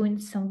I doing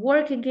some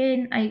work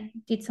again. I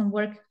did some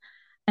work.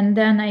 And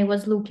then I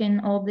was looking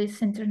all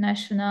these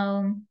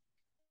international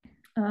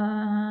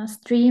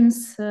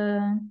streams,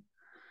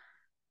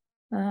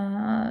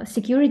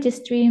 security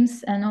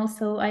streams. And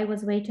also I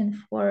was waiting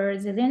for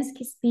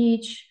Zelensky's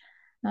speech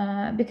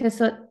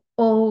because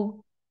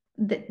all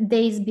the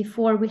days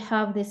before we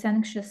have this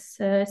anxious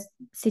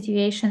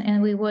situation,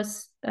 and we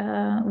was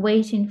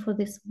waiting for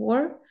this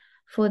war,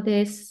 for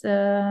this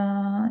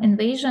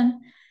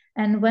invasion.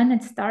 And when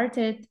it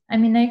started, I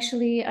mean,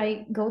 actually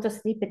I go to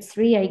sleep at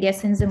 3, I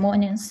guess, in the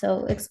morning.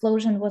 So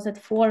explosion was at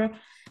 4,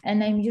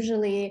 and I'm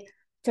usually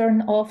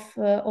turn off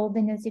all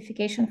the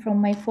notification from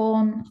my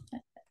phone.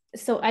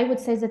 So I would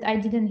say that I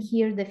didn't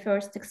hear the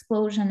first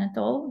explosion at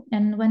all.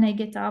 And when I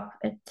get up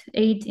at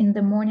 8 in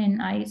the morning,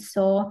 I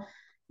saw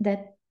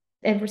that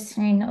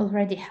everything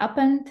already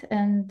happened,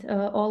 and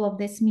all of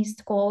these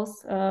missed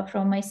calls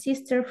from my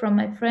sister, from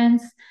my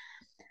friends.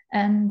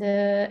 And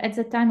at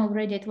the time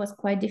already it was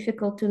quite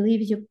difficult to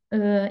leave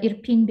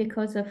Irpin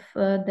because of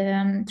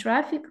the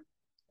traffic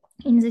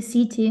in the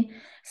city.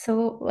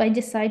 So I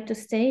decided to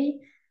stay.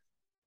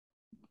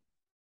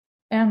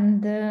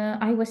 And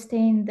I was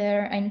staying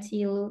there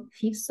until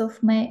 5th of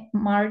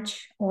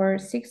March or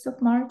 6th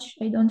of March,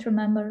 I don't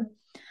remember.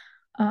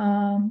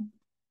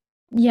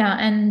 Yeah,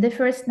 and the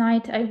first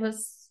night I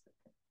was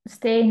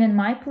staying in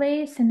my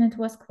place, and it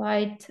was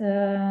quite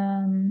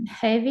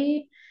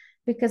heavy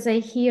because I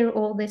hear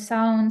all the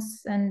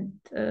sounds and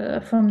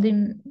from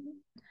the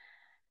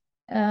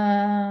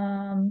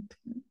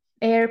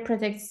air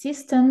protect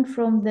system,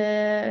 from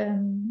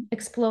the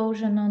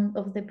explosion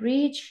of the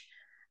bridge,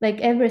 like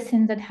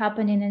everything that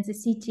happening in the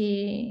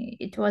city.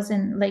 It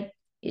wasn't like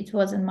it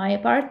was in my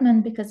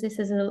apartment because this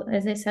is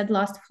as I said,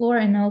 last floor,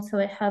 and also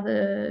I have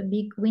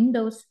big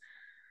windows.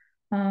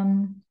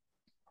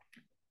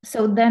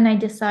 So then I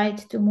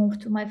decided to move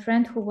to my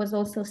friend who was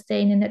also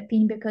staying in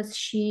Irpin because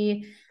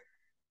she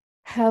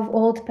have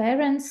old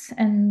parents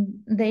and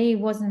they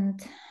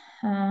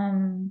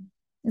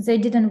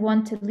didn't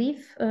want to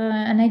leave,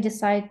 and I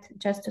decided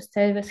just to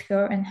stay with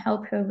her and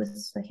help her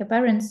with her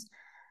parents.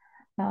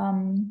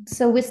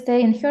 So we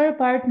stay in her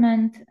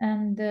apartment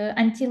and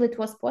until it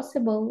was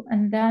possible,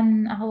 and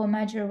then our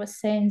manager was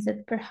saying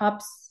that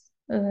perhaps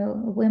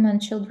women,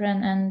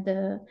 children,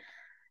 and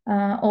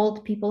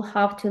old people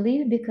have to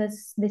leave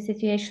because the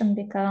situation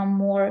become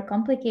more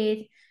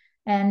complicated,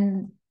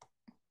 and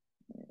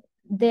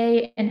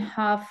day and a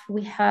half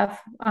we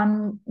have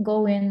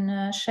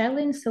ongoing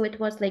shelling, so it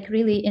was like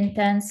really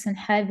intense and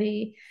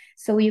heavy,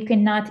 so you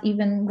cannot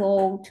even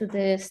go to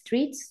the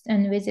streets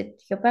and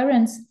visit your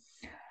parents.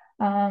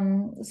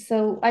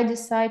 So I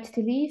decided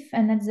to leave,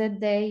 and at that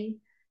day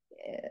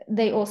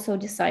they also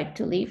decide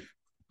to leave.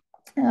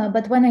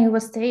 But when I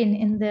was staying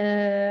in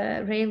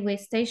the railway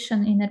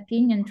station in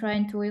Irpin and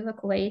trying to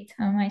evacuate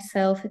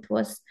myself, it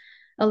was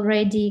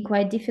already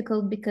quite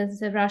difficult because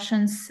the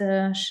Russians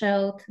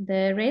shelled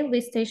the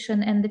railway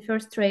station, and the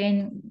first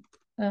train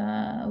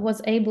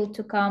was able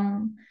to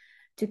come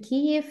to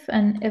Kiev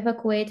and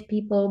evacuate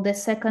people. The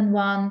second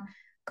one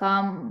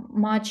come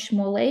much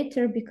more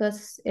later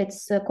because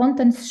it's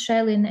contents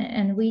shelling,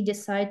 and we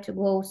decide to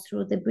go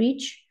through the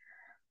bridge.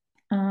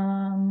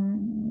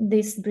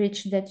 This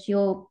bridge that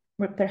you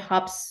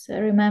perhaps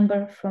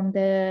remember from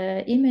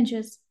the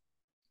images.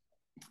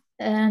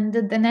 And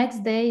the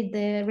next day,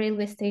 the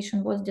railway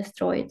station was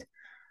destroyed.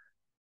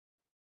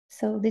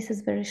 So this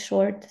is a very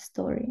short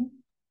story.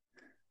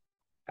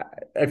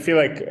 I feel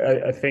like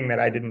a thing that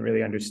I didn't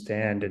really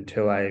understand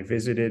until I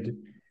visited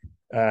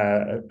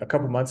a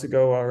couple months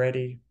ago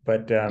already,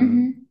 but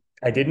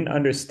I didn't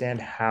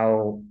understand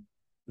how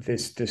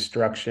this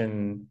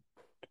destruction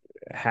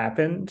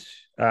happened.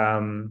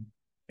 And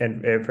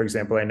for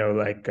example, I know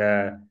like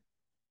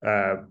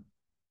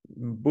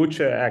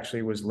Bucha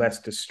actually was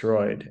less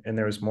destroyed, and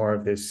there was more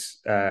of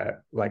this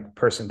like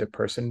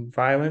person-to-person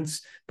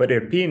violence. But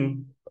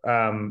Irpin,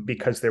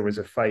 because there was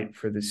a fight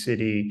for the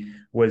city,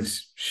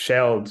 was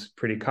shelled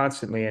pretty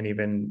constantly, and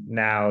even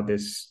now,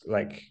 this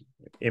like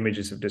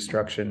images of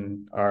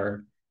destruction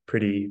are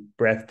pretty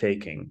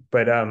breathtaking.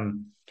 But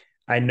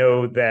I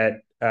know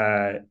that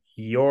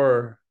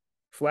your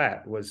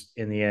flat was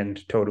in the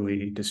end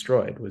totally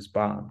destroyed, was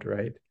bombed,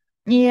 right?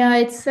 Yeah,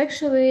 it's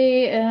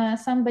actually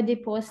somebody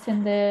posted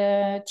in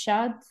the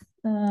chat,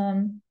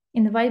 in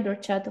the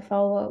Viber chat of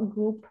our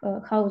group,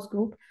 house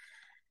group,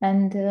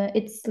 and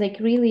it's like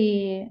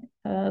really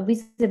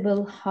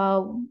visible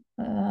how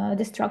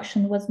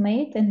destruction was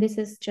made, and this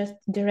is just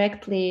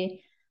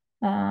directly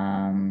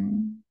how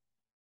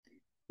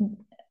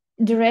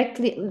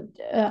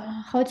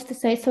to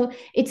say, so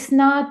it's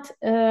not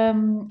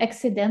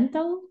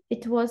accidental.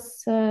 It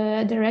was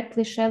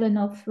directly shelling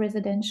of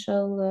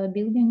residential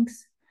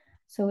buildings,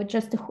 so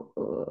just a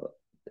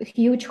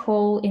huge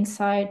hole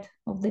inside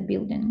of the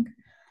building.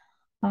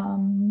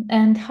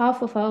 And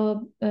half of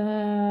our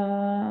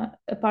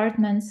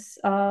apartments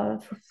are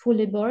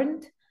fully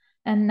burned,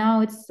 and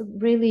now it's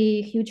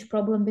really huge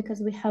problem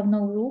because we have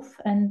no roof,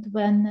 and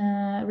when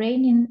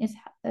raining is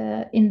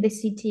in the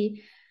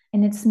city,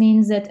 and it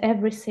means that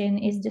everything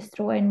is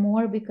destroying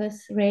more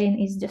because rain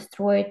is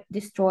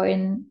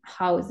destroying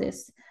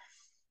houses.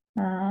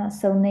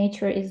 So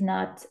nature is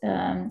not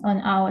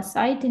on our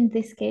side in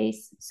this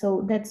case.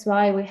 So that's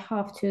why we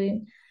have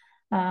to,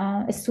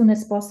 as soon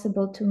as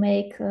possible, to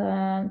make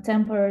a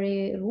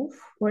temporary roof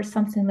or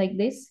something like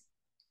this,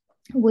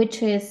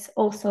 which is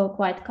also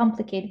quite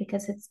complicated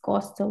because it's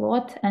cost a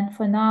lot. And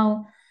for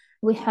now,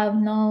 we have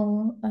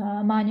no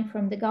money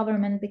from the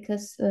government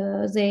because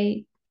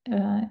they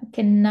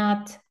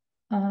cannot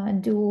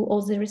do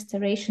all the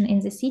restoration in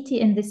the city,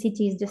 and the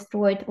city is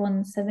destroyed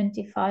on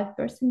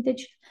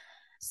 75%.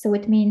 So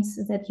it means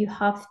that you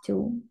have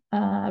to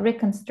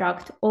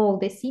reconstruct all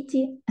the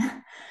city.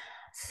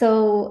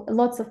 So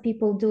lots of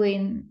people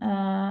doing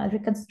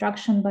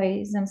reconstruction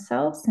by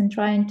themselves and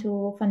trying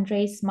to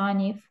fundraise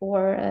money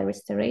for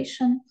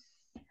restoration.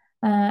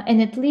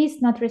 and at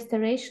least not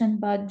restoration,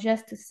 but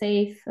just to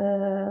save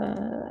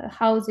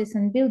houses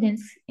and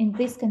buildings in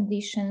these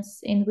conditions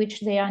in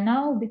which they are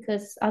now,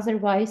 because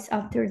otherwise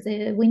after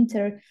the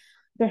winter,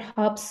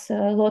 perhaps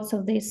lots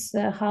of these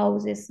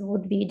houses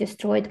would be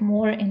destroyed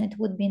more, and it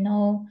would be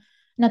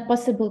not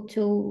possible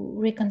to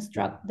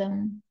reconstruct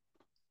them.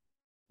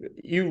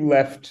 You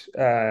left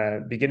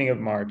beginning of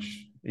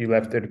March. You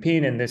left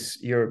Irpin, and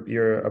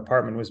your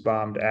apartment was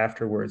bombed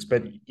afterwards.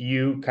 But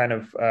you kind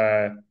of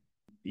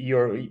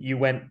you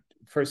went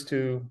first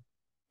to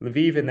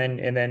Lviv, and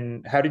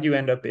then how did you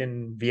end up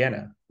in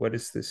Vienna? What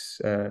is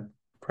this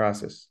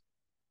process?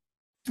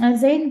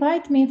 They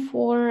invite me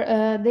for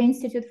the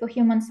Institute for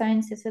Human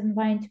Sciences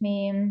invite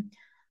me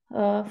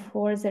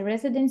for the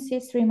residency,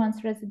 3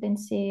 months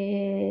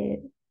residency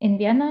in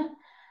Vienna,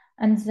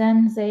 and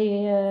then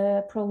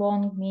they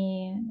prolonged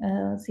me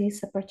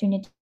this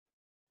opportunity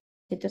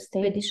to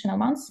stay additional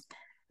months.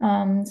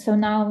 So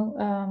now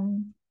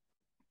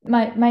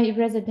my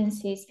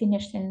residency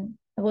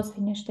was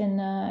finished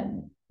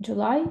in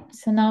July.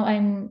 So now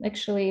I'm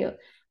actually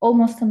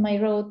almost on my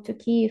road to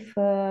Kiev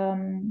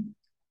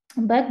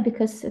back,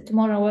 because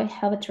tomorrow I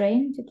have a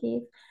train to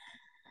Kiev.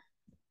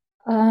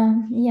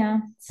 Yeah,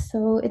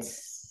 so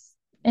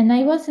and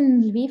I was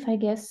in Lviv, I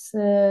guess,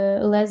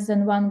 less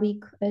than 1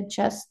 week,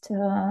 just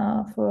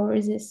for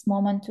this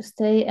moment to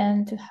stay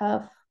and to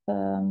have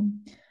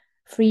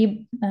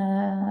free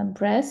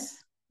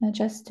breath,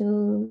 just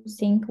to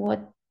think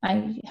what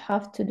I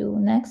have to do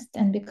next.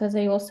 And because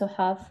I also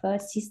have a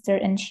sister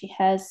and she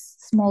has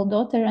small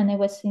daughter, and I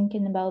was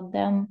thinking about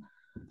them,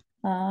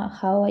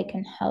 how I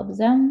can help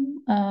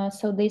them.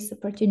 So this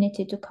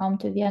opportunity to come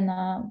to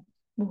Vienna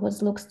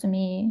looks to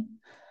me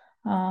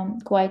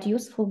quite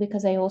useful,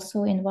 because I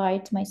also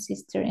invite my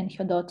sister and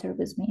her daughter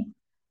with me.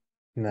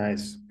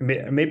 Nice.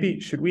 Maybe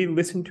should we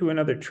listen to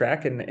another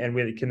track, and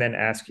we can then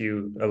ask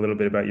you a little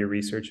bit about your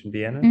research in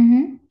Vienna?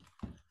 Mm-hmm.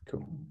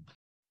 Cool.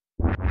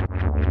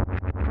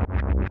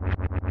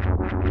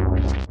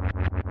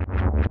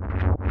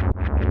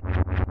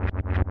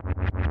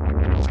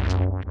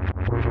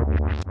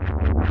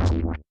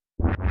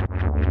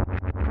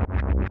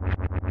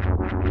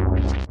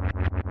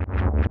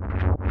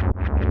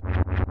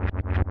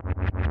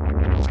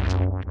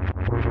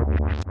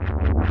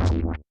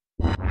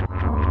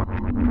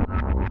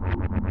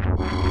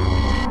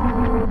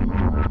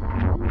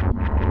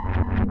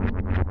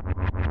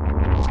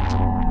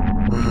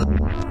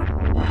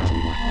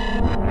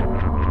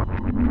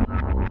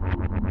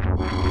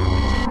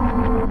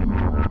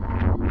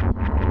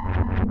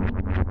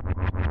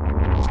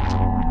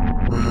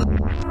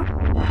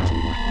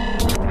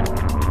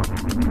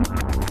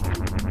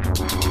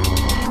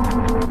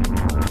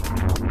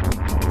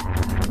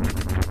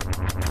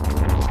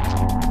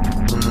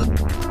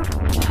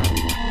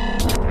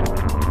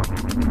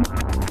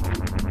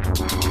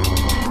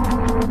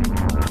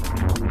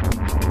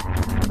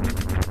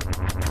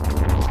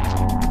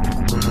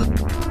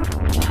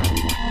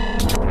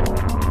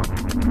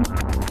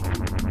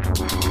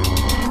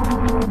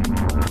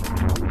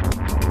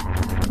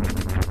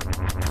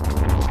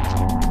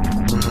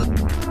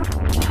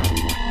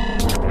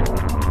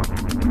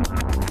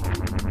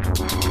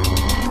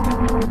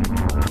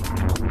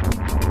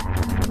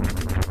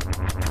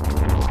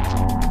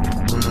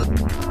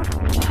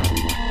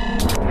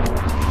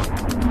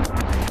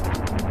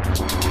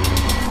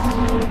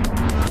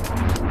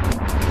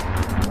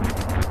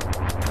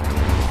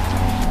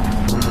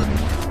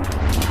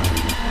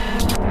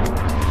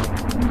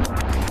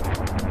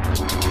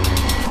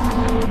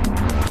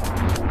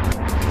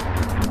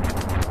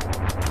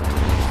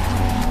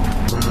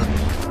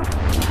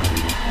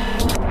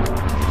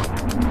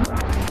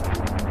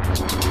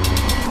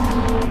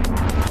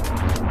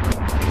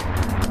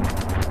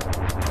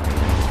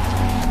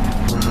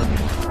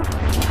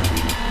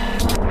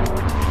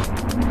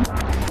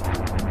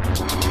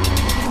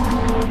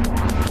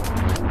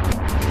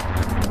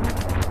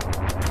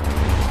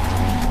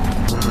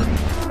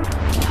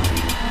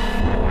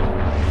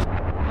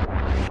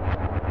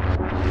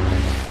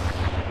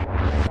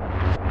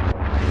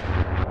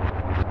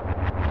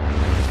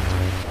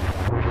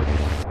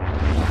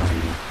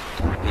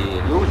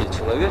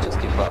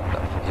 Человеческий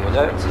фактор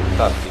является,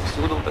 как и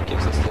всюду в таких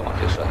системах,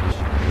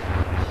 решающим.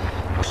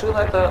 Машина –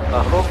 это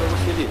огромный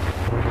усилитель,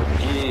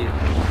 и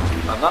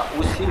она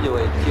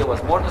усиливает те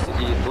возможности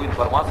и ту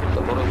информацию,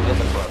 которую мне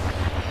закладывает.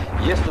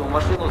 Если в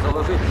машину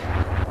заложить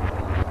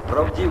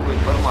правдивую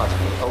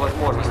информацию о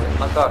возможностях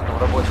на каждом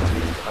рабочем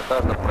месте, на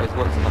каждом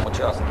производственном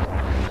участке,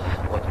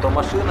 то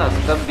машина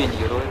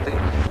скомбинирует их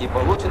и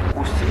получит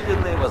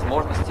усиленные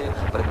возможности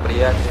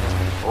предприятия,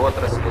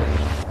 отрасли,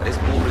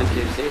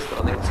 республики, всей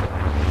страны в целом.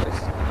 То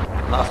есть,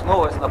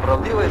 основываясь на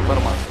правдивой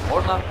информации,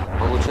 можно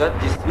получать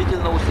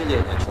действительно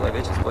усиление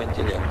человеческого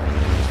интеллекта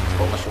с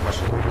помощью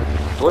машины.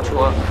 То,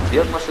 чего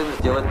без машины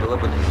сделать было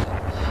бы нельзя.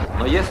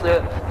 Но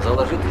если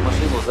заложить в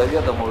машину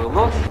заведомую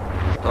ложь,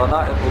 то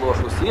она эту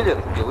ложь усилит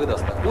и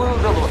выдаст такую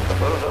же ложь,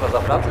 которую уже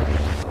разобраться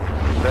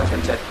уже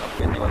окончательно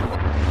будет невозможно.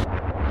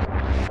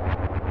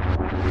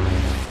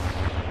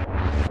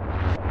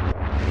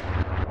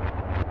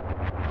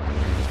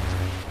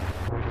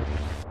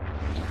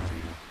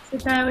 So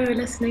there we were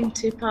listening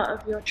to part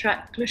of your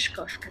track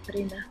Glushkov,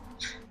 Kateryna.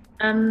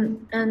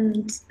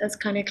 And as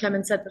kind of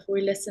Clement said before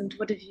we listened,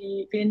 what have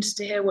you been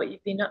interested to hear what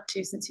you've been up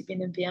to since you've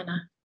been in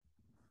Vienna?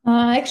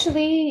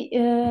 Actually,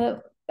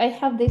 I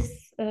have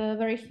this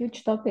very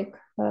huge topic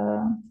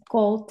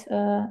called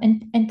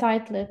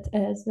entitled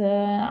as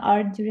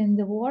Art During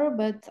the War,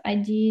 but I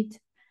did,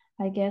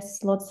 I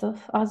guess, lots of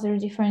other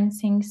different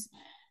things.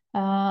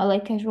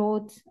 Like I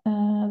wrote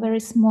a very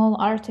small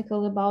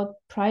article about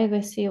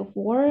privacy of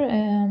war,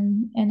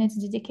 and it's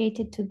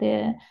dedicated to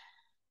the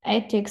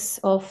ethics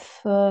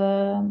of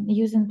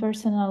using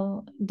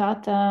personal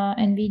data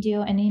and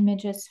video and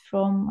images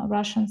from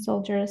Russian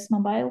soldiers'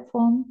 mobile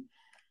phone.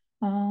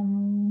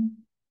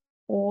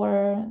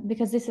 Or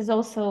because this is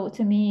also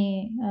to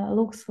me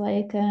looks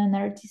like an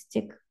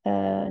artistic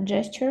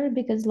gesture,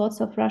 because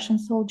lots of Russian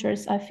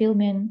soldiers are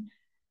filming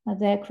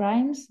their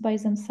crimes by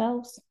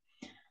themselves.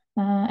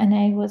 And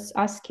I was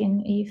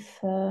asking if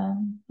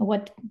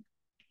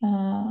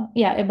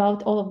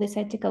about all of these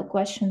ethical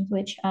questions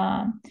which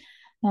are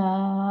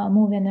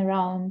moving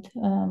around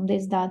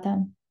this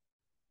data.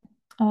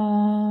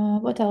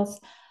 What else?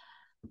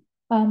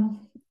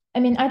 I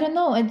mean, I don't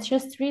know. It's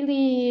just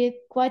really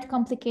quite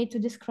complicated to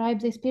describe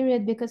this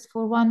period because,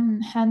 for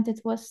one hand, it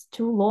was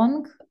too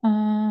long,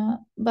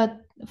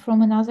 but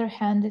from another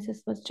hand, it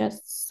was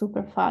just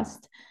super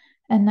fast.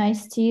 And I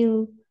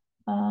still,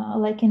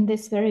 like in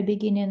this very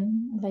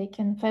beginning, like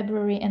in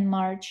February and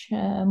March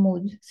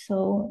mood.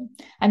 So,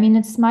 I mean,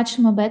 it's much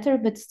more better,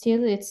 but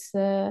still, it's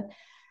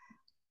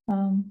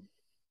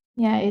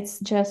it's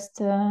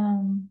just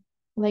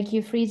like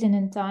you're freezing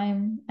in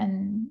time,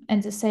 and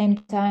at the same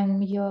time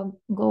you're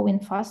going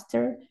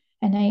faster.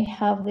 And I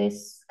have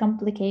these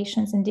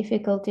complications and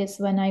difficulties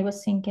when I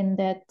was thinking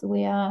that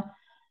we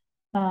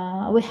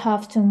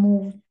have to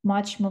move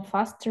much more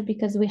faster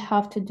because we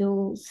have to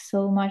do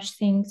so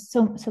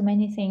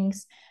many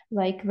things,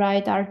 like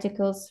write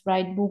articles,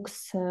 write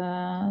books,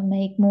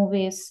 make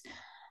movies,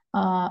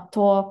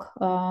 talk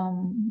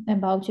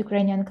about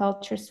Ukrainian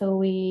culture. So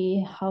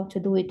we have to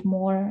do it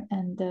more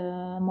and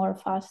more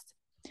fast.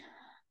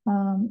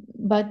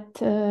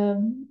 But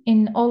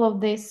in all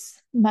of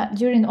this,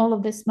 during all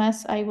of this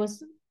mess, I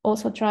was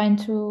also trying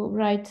to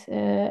write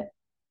an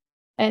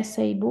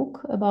essay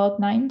book about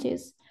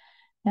 90s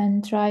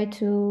and try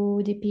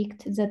to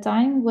depict the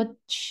time,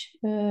 which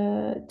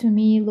to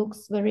me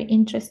looks very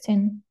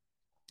interesting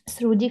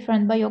through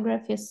different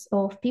biographies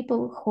of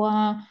people who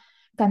are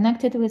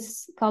connected with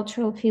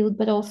cultural field,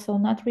 but also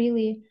not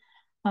really.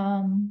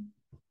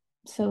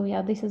 So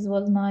yeah, this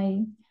was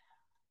my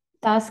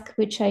task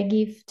which I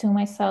give to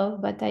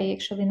myself, but I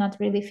actually not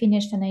really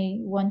finished, and I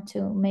want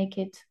to make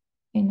it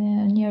in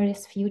the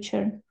nearest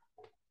future.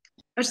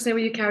 I should say, will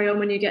you carry on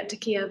when you get to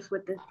Kiev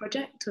with the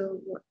project, or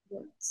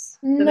what's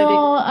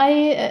no?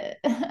 I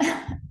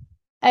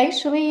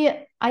actually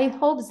I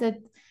hope that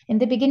in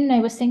the beginning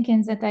I was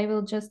thinking that I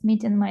will just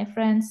meeting my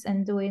friends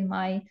and doing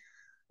my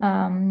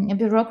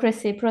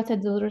bureaucracy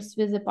procedures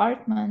with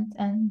apartment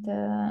and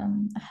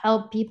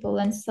help people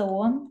and so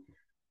on.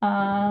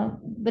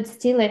 But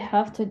still I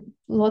have to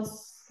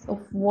lots of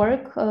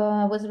work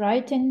with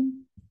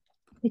writing,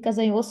 because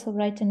I also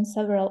write in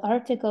several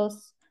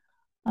articles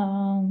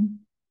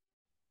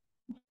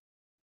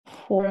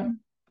for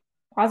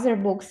other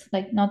books,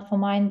 like not for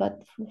mine,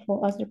 but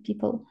for other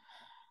people.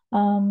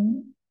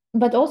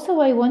 But also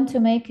I want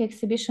to make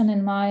exhibition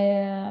in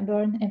my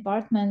burn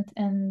apartment,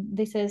 and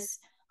this is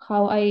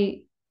how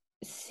I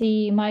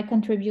see my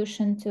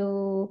contribution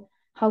to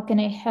how can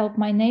I help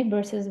my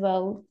neighbors as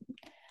well,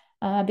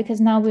 because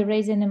now we're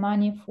raising the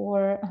money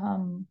for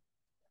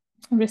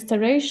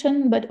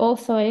restoration, but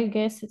also I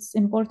guess it's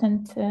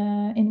important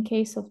in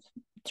case of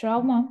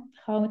trauma,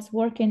 how it's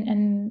working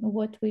and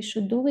what we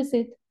should do with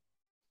it.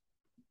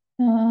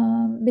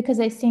 Because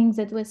I think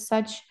that with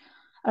such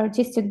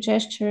artistic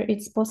gesture,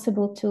 it's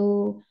possible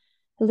to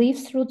live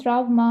through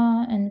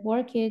trauma and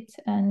work it.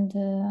 And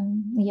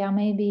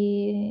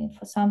maybe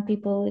for some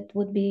people it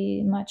would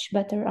be much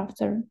better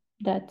after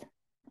that.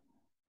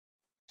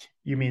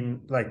 You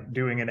mean like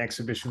doing an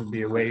exhibition would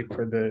be a way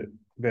for the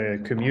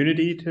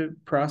community to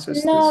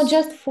process No, this?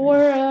 just for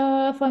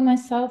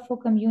myself, for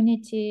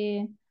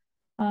community.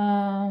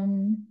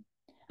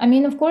 I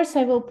mean, of course,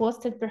 I will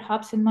post it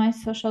perhaps in my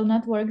social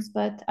networks,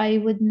 but I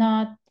would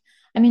not.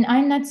 I mean,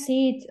 I not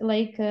see it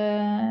like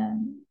a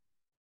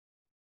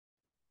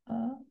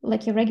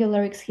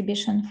regular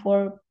exhibition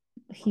for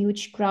a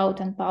huge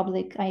crowd and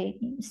public. I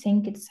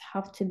think it's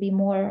have to be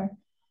more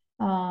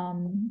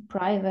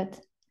private,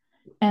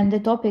 and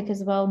the topic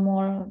is well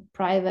more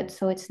private.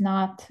 So it's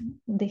not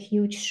the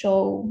huge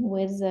show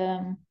with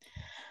some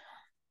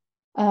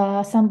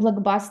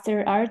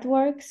blockbuster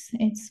artworks.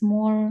 It's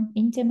more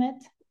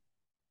intimate.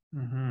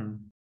 Mm-hmm.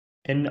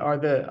 And are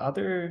the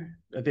other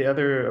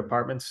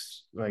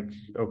apartments like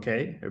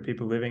okay? Are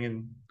people living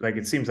in, like,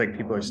 it seems like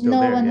people are still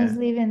there? No one is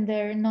living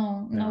there.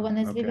 No one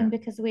is okay. living,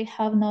 because we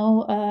have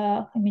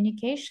no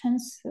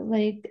communications.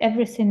 Like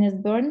everything is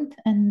burned,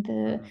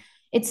 and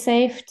it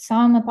saved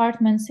some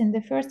apartments in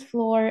the first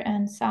floor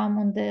and some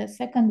on the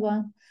second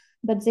one,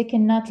 but they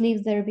cannot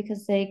live there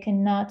because they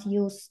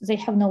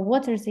have no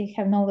water, they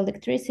have no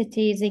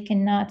electricity, they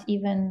cannot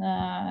even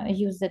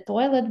use the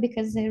toilet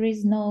because there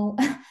is no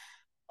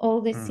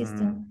all this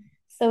system.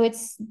 So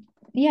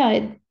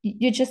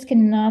you just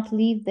cannot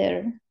live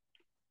there.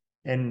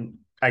 And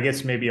I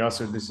guess maybe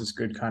also this is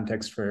good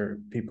context for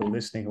people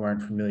listening who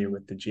aren't familiar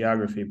with the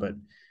geography, but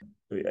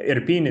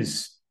Irpin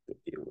is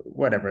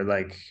whatever,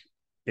 like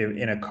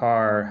in a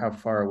car, how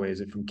far away is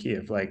it from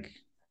Kiev? Like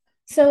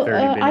so 30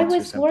 minutes I or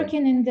was something?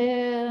 working in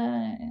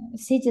the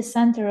city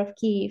center of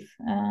Kiev,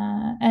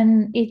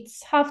 and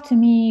it's half to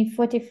me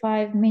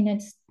 45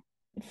 minutes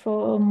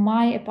from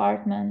my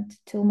apartment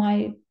to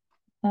my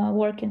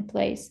working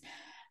place.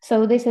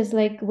 So this is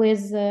like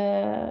with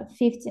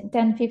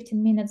 10-15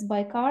 minutes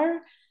by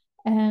car,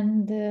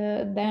 and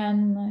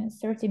then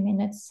 30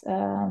 minutes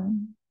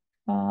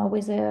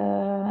with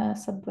a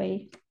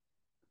subway.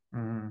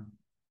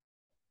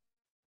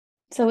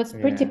 So it's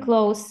pretty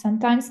close.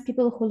 Sometimes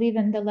people who live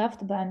in the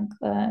left bank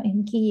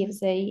in Kiev,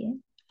 they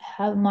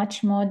have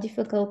much more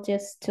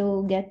difficulties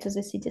to get to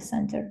the city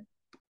center.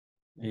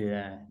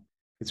 Yeah,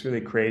 it's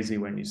really crazy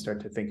when you start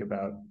to think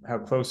about how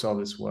close all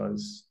this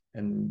was,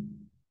 and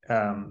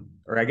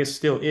or I guess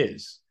still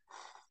is.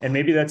 And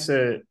maybe that's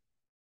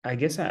I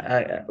guess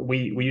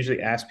we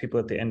usually ask people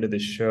at the end of the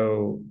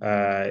show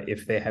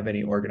if they have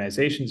any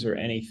organizations or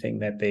anything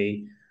that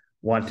they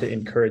want to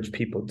encourage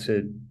people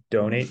to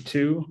donate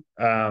to.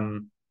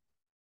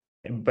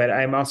 But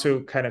I'm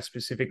also kind of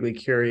specifically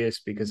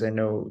curious because I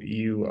know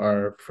you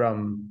are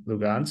from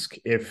Lugansk.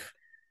 If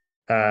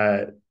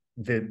and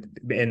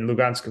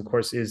Lugansk, of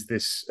course, is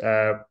this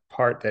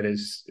part that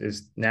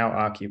is now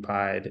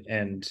occupied,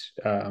 and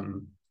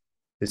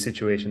the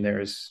situation there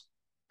is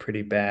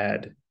pretty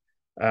bad.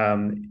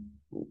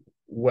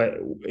 What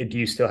do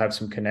you still have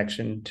some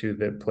connection to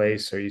the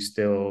place? Is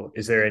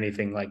there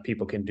anything like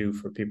people can do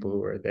for people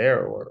who are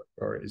there, or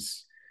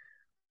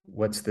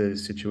what's the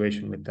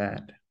situation with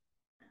that?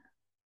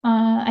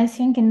 I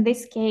think in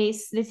this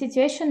case the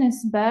situation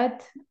is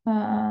bad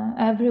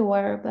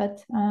everywhere,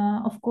 but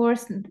of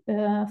course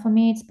for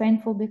me it's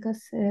painful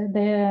because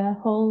the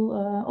whole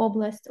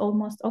oblast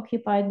almost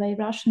occupied by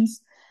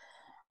Russians.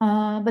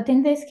 But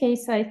in this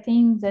case I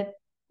think that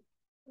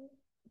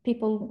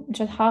people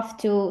just have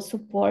to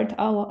support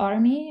our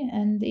army,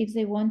 and if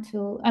they want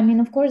to, I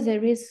mean, of course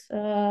there is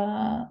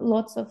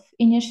lots of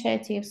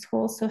initiatives who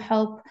also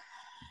help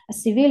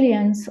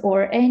civilians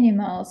or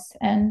animals,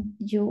 and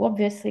you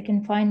obviously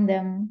can find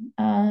them,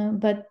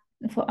 but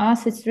for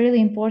us it's really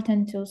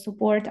important to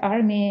support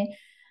army,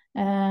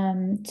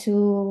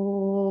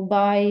 to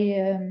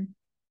buy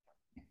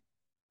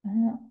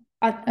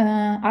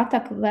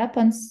attack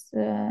weapons,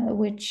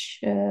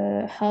 which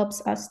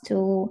helps us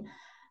to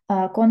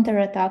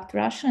counterattack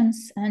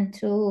Russians and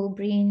to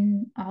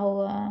bring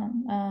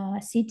our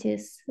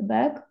cities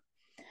back.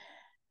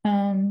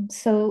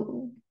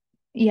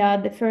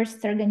 The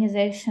first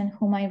organization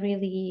whom I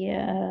really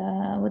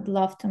would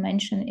love to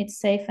mention, it's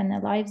Safe and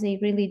Alive. They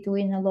really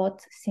doing a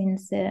lot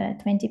since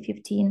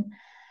 2015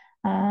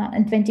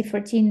 and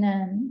 2014,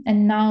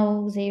 and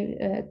now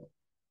they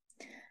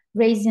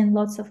raising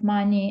lots of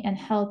money and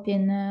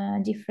helping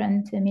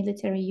different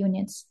military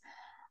units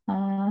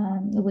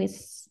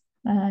with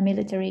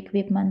military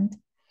equipment.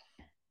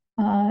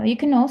 You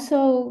can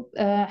also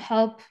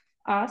help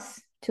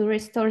us to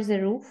restore the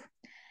roof,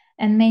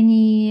 and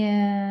many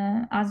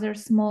other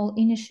small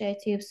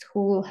initiatives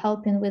who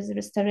helping with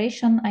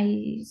restoration.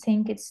 I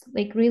think it's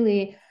like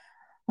really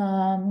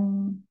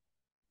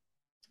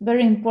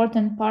very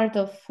important part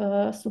of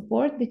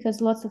support,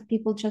 because lots of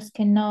people just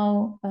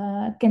cannot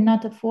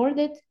afford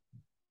it.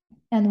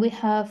 And we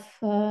have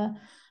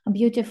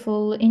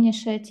beautiful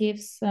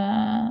initiatives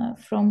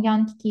from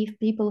young Kiev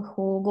people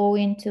who go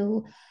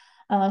into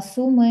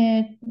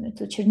Sumy,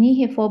 to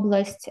Chernihiv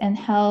Oblast, and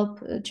help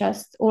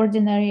just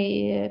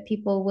ordinary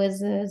people with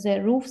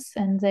their roofs,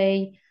 and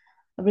they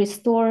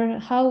restore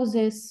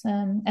houses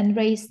and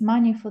raise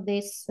money for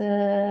this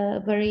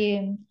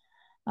very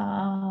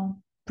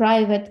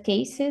private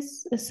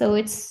cases. So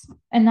it's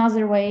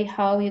another way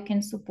how you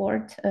can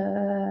support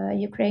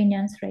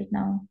Ukrainians right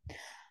now.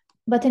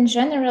 But in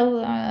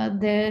general,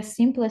 the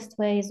simplest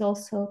way is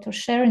also to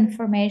share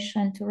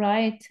information, to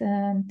write,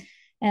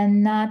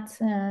 and not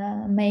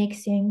make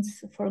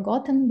things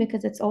forgotten,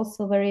 because it's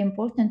also very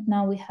important.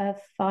 Now we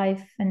have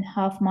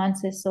 5.5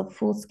 months of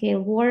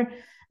full-scale war,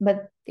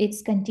 but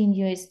it's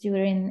continuous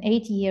during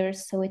 8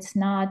 years, so it's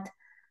not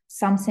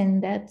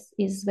something that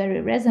is very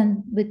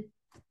recent,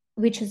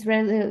 which is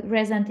really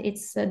recent.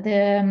 It's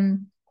the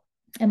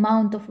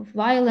amount of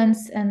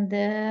violence and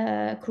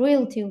the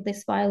cruelty of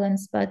this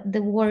violence, but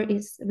the war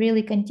is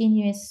really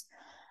continuous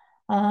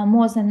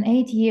more than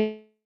 8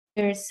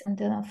 years, and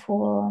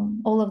for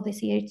all of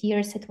these 8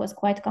 years it was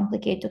quite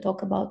complicated to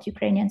talk about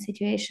Ukrainian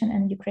situation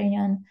and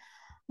Ukrainian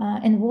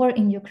and war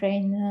in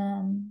Ukraine.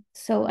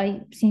 So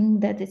I think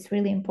that it's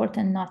really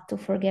important not to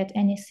forget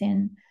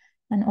anything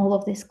and all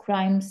of these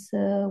crimes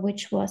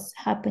which was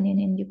happening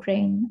in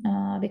Ukraine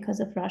because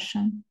of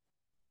Russia.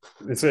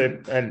 It's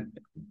a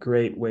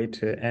great way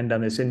to end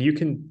on this, and you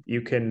can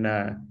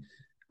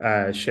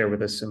share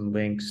with us some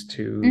links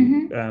to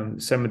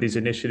some of these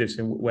initiatives,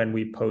 and when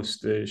we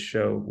post the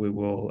show, we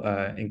will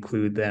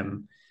include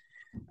them.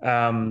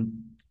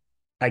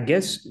 I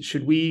guess,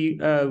 should we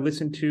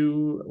listen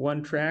to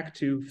one track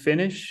to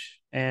finish?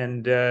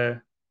 And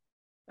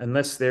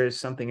unless there's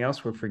something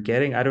else we're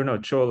forgetting, I don't know,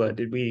 Chola,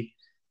 did we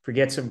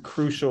forget some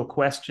crucial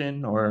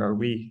question, or are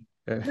we?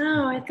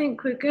 No, I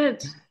think we're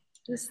good.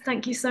 Just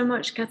thank you so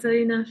much,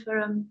 Kateryna, for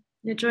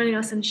joining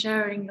us and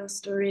sharing your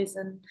stories,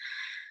 and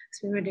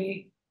it's been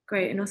really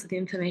great, and also the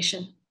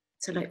information.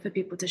 So, like, for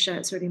people to share,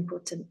 it's really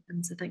important,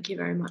 and so thank you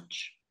very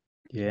much.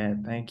 Yeah,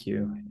 thank you.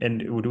 And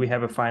do we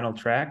have a final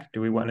track? Do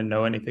we want to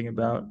know anything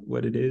about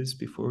what it is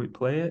before we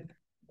play it?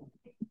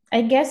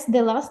 I guess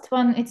the last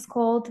one, it's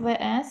called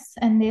VS,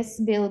 and is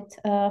built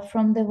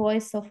from the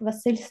voice of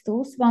Vasyl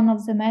Stus, one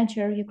of the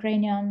major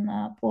Ukrainian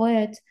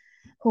poet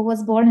who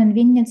was born in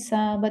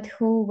Vinnytsia, but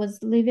who was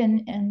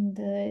living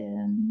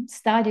and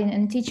studying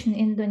and teaching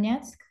in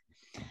Donetsk.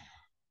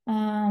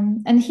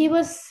 And he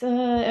was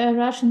a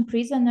Russian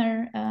prisoner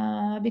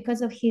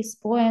because of his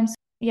poems.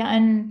 Yeah,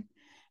 and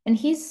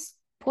his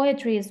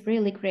poetry is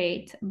really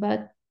great,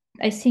 but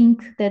I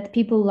think that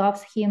people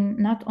love him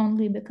not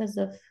only because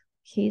of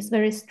his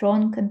very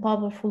strong and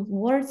powerful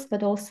words,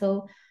 but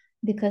also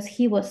because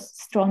he was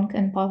strong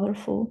and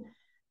powerful.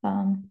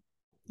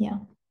 Yeah.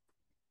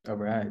 All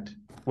right.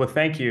 Well,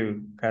 thank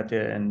you,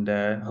 Katya, and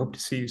hope to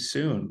see you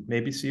soon.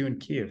 Maybe see you in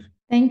Kiev.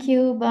 Thank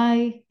you.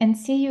 Bye. And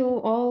see you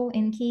all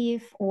in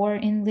Kiev or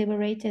in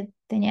liberated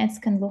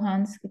Donetsk and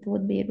Luhansk. It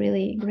would be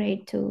really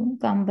great to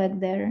come back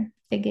there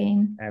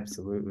again.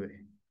 Absolutely.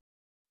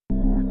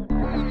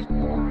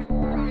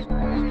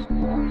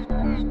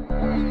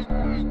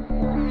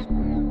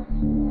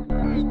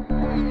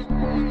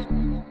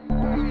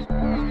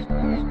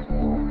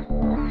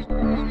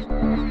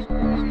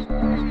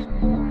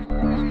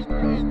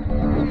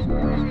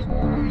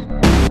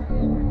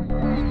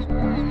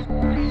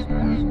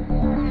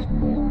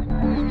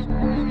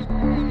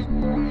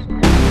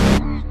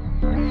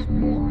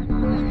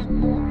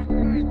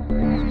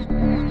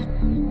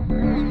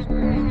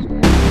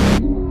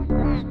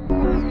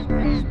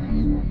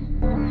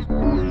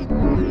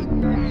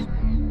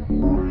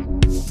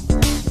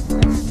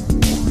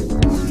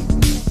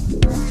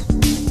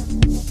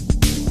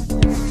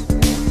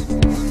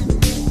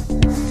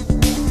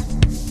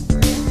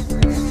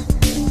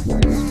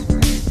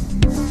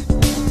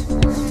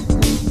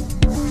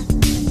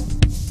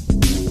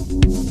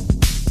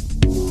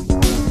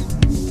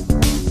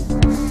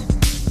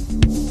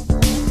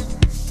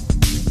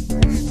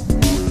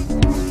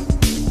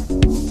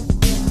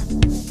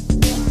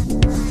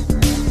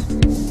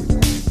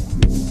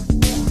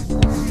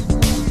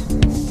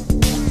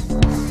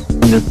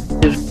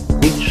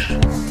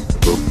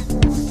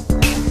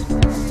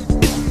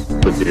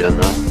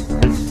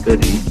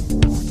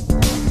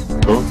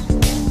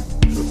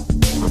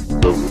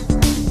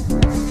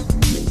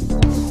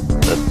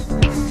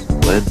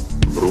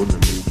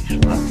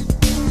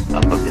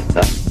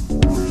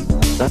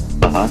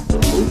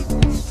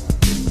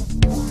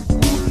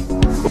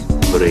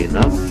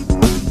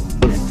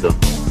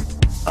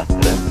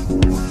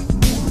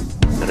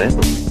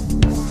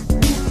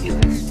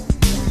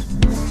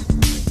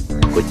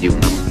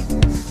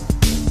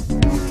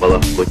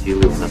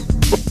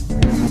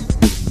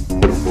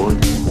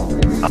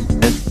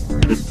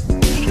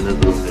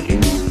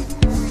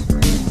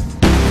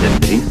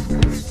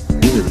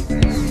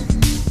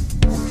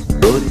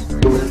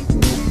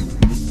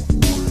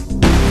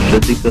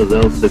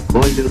 Казався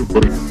колір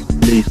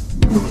боротьби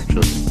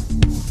ночі.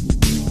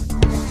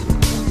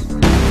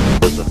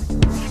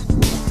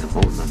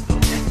 Немов на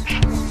дощ.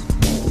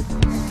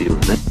 І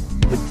в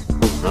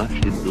небо в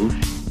наші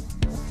душі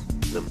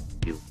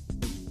замтів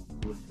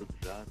від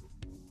жару.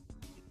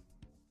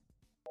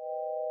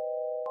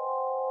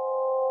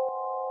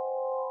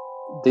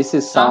 This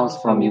is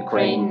Sounds from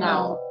Ukraine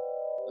now.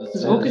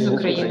 Звуки з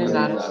України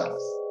зараз.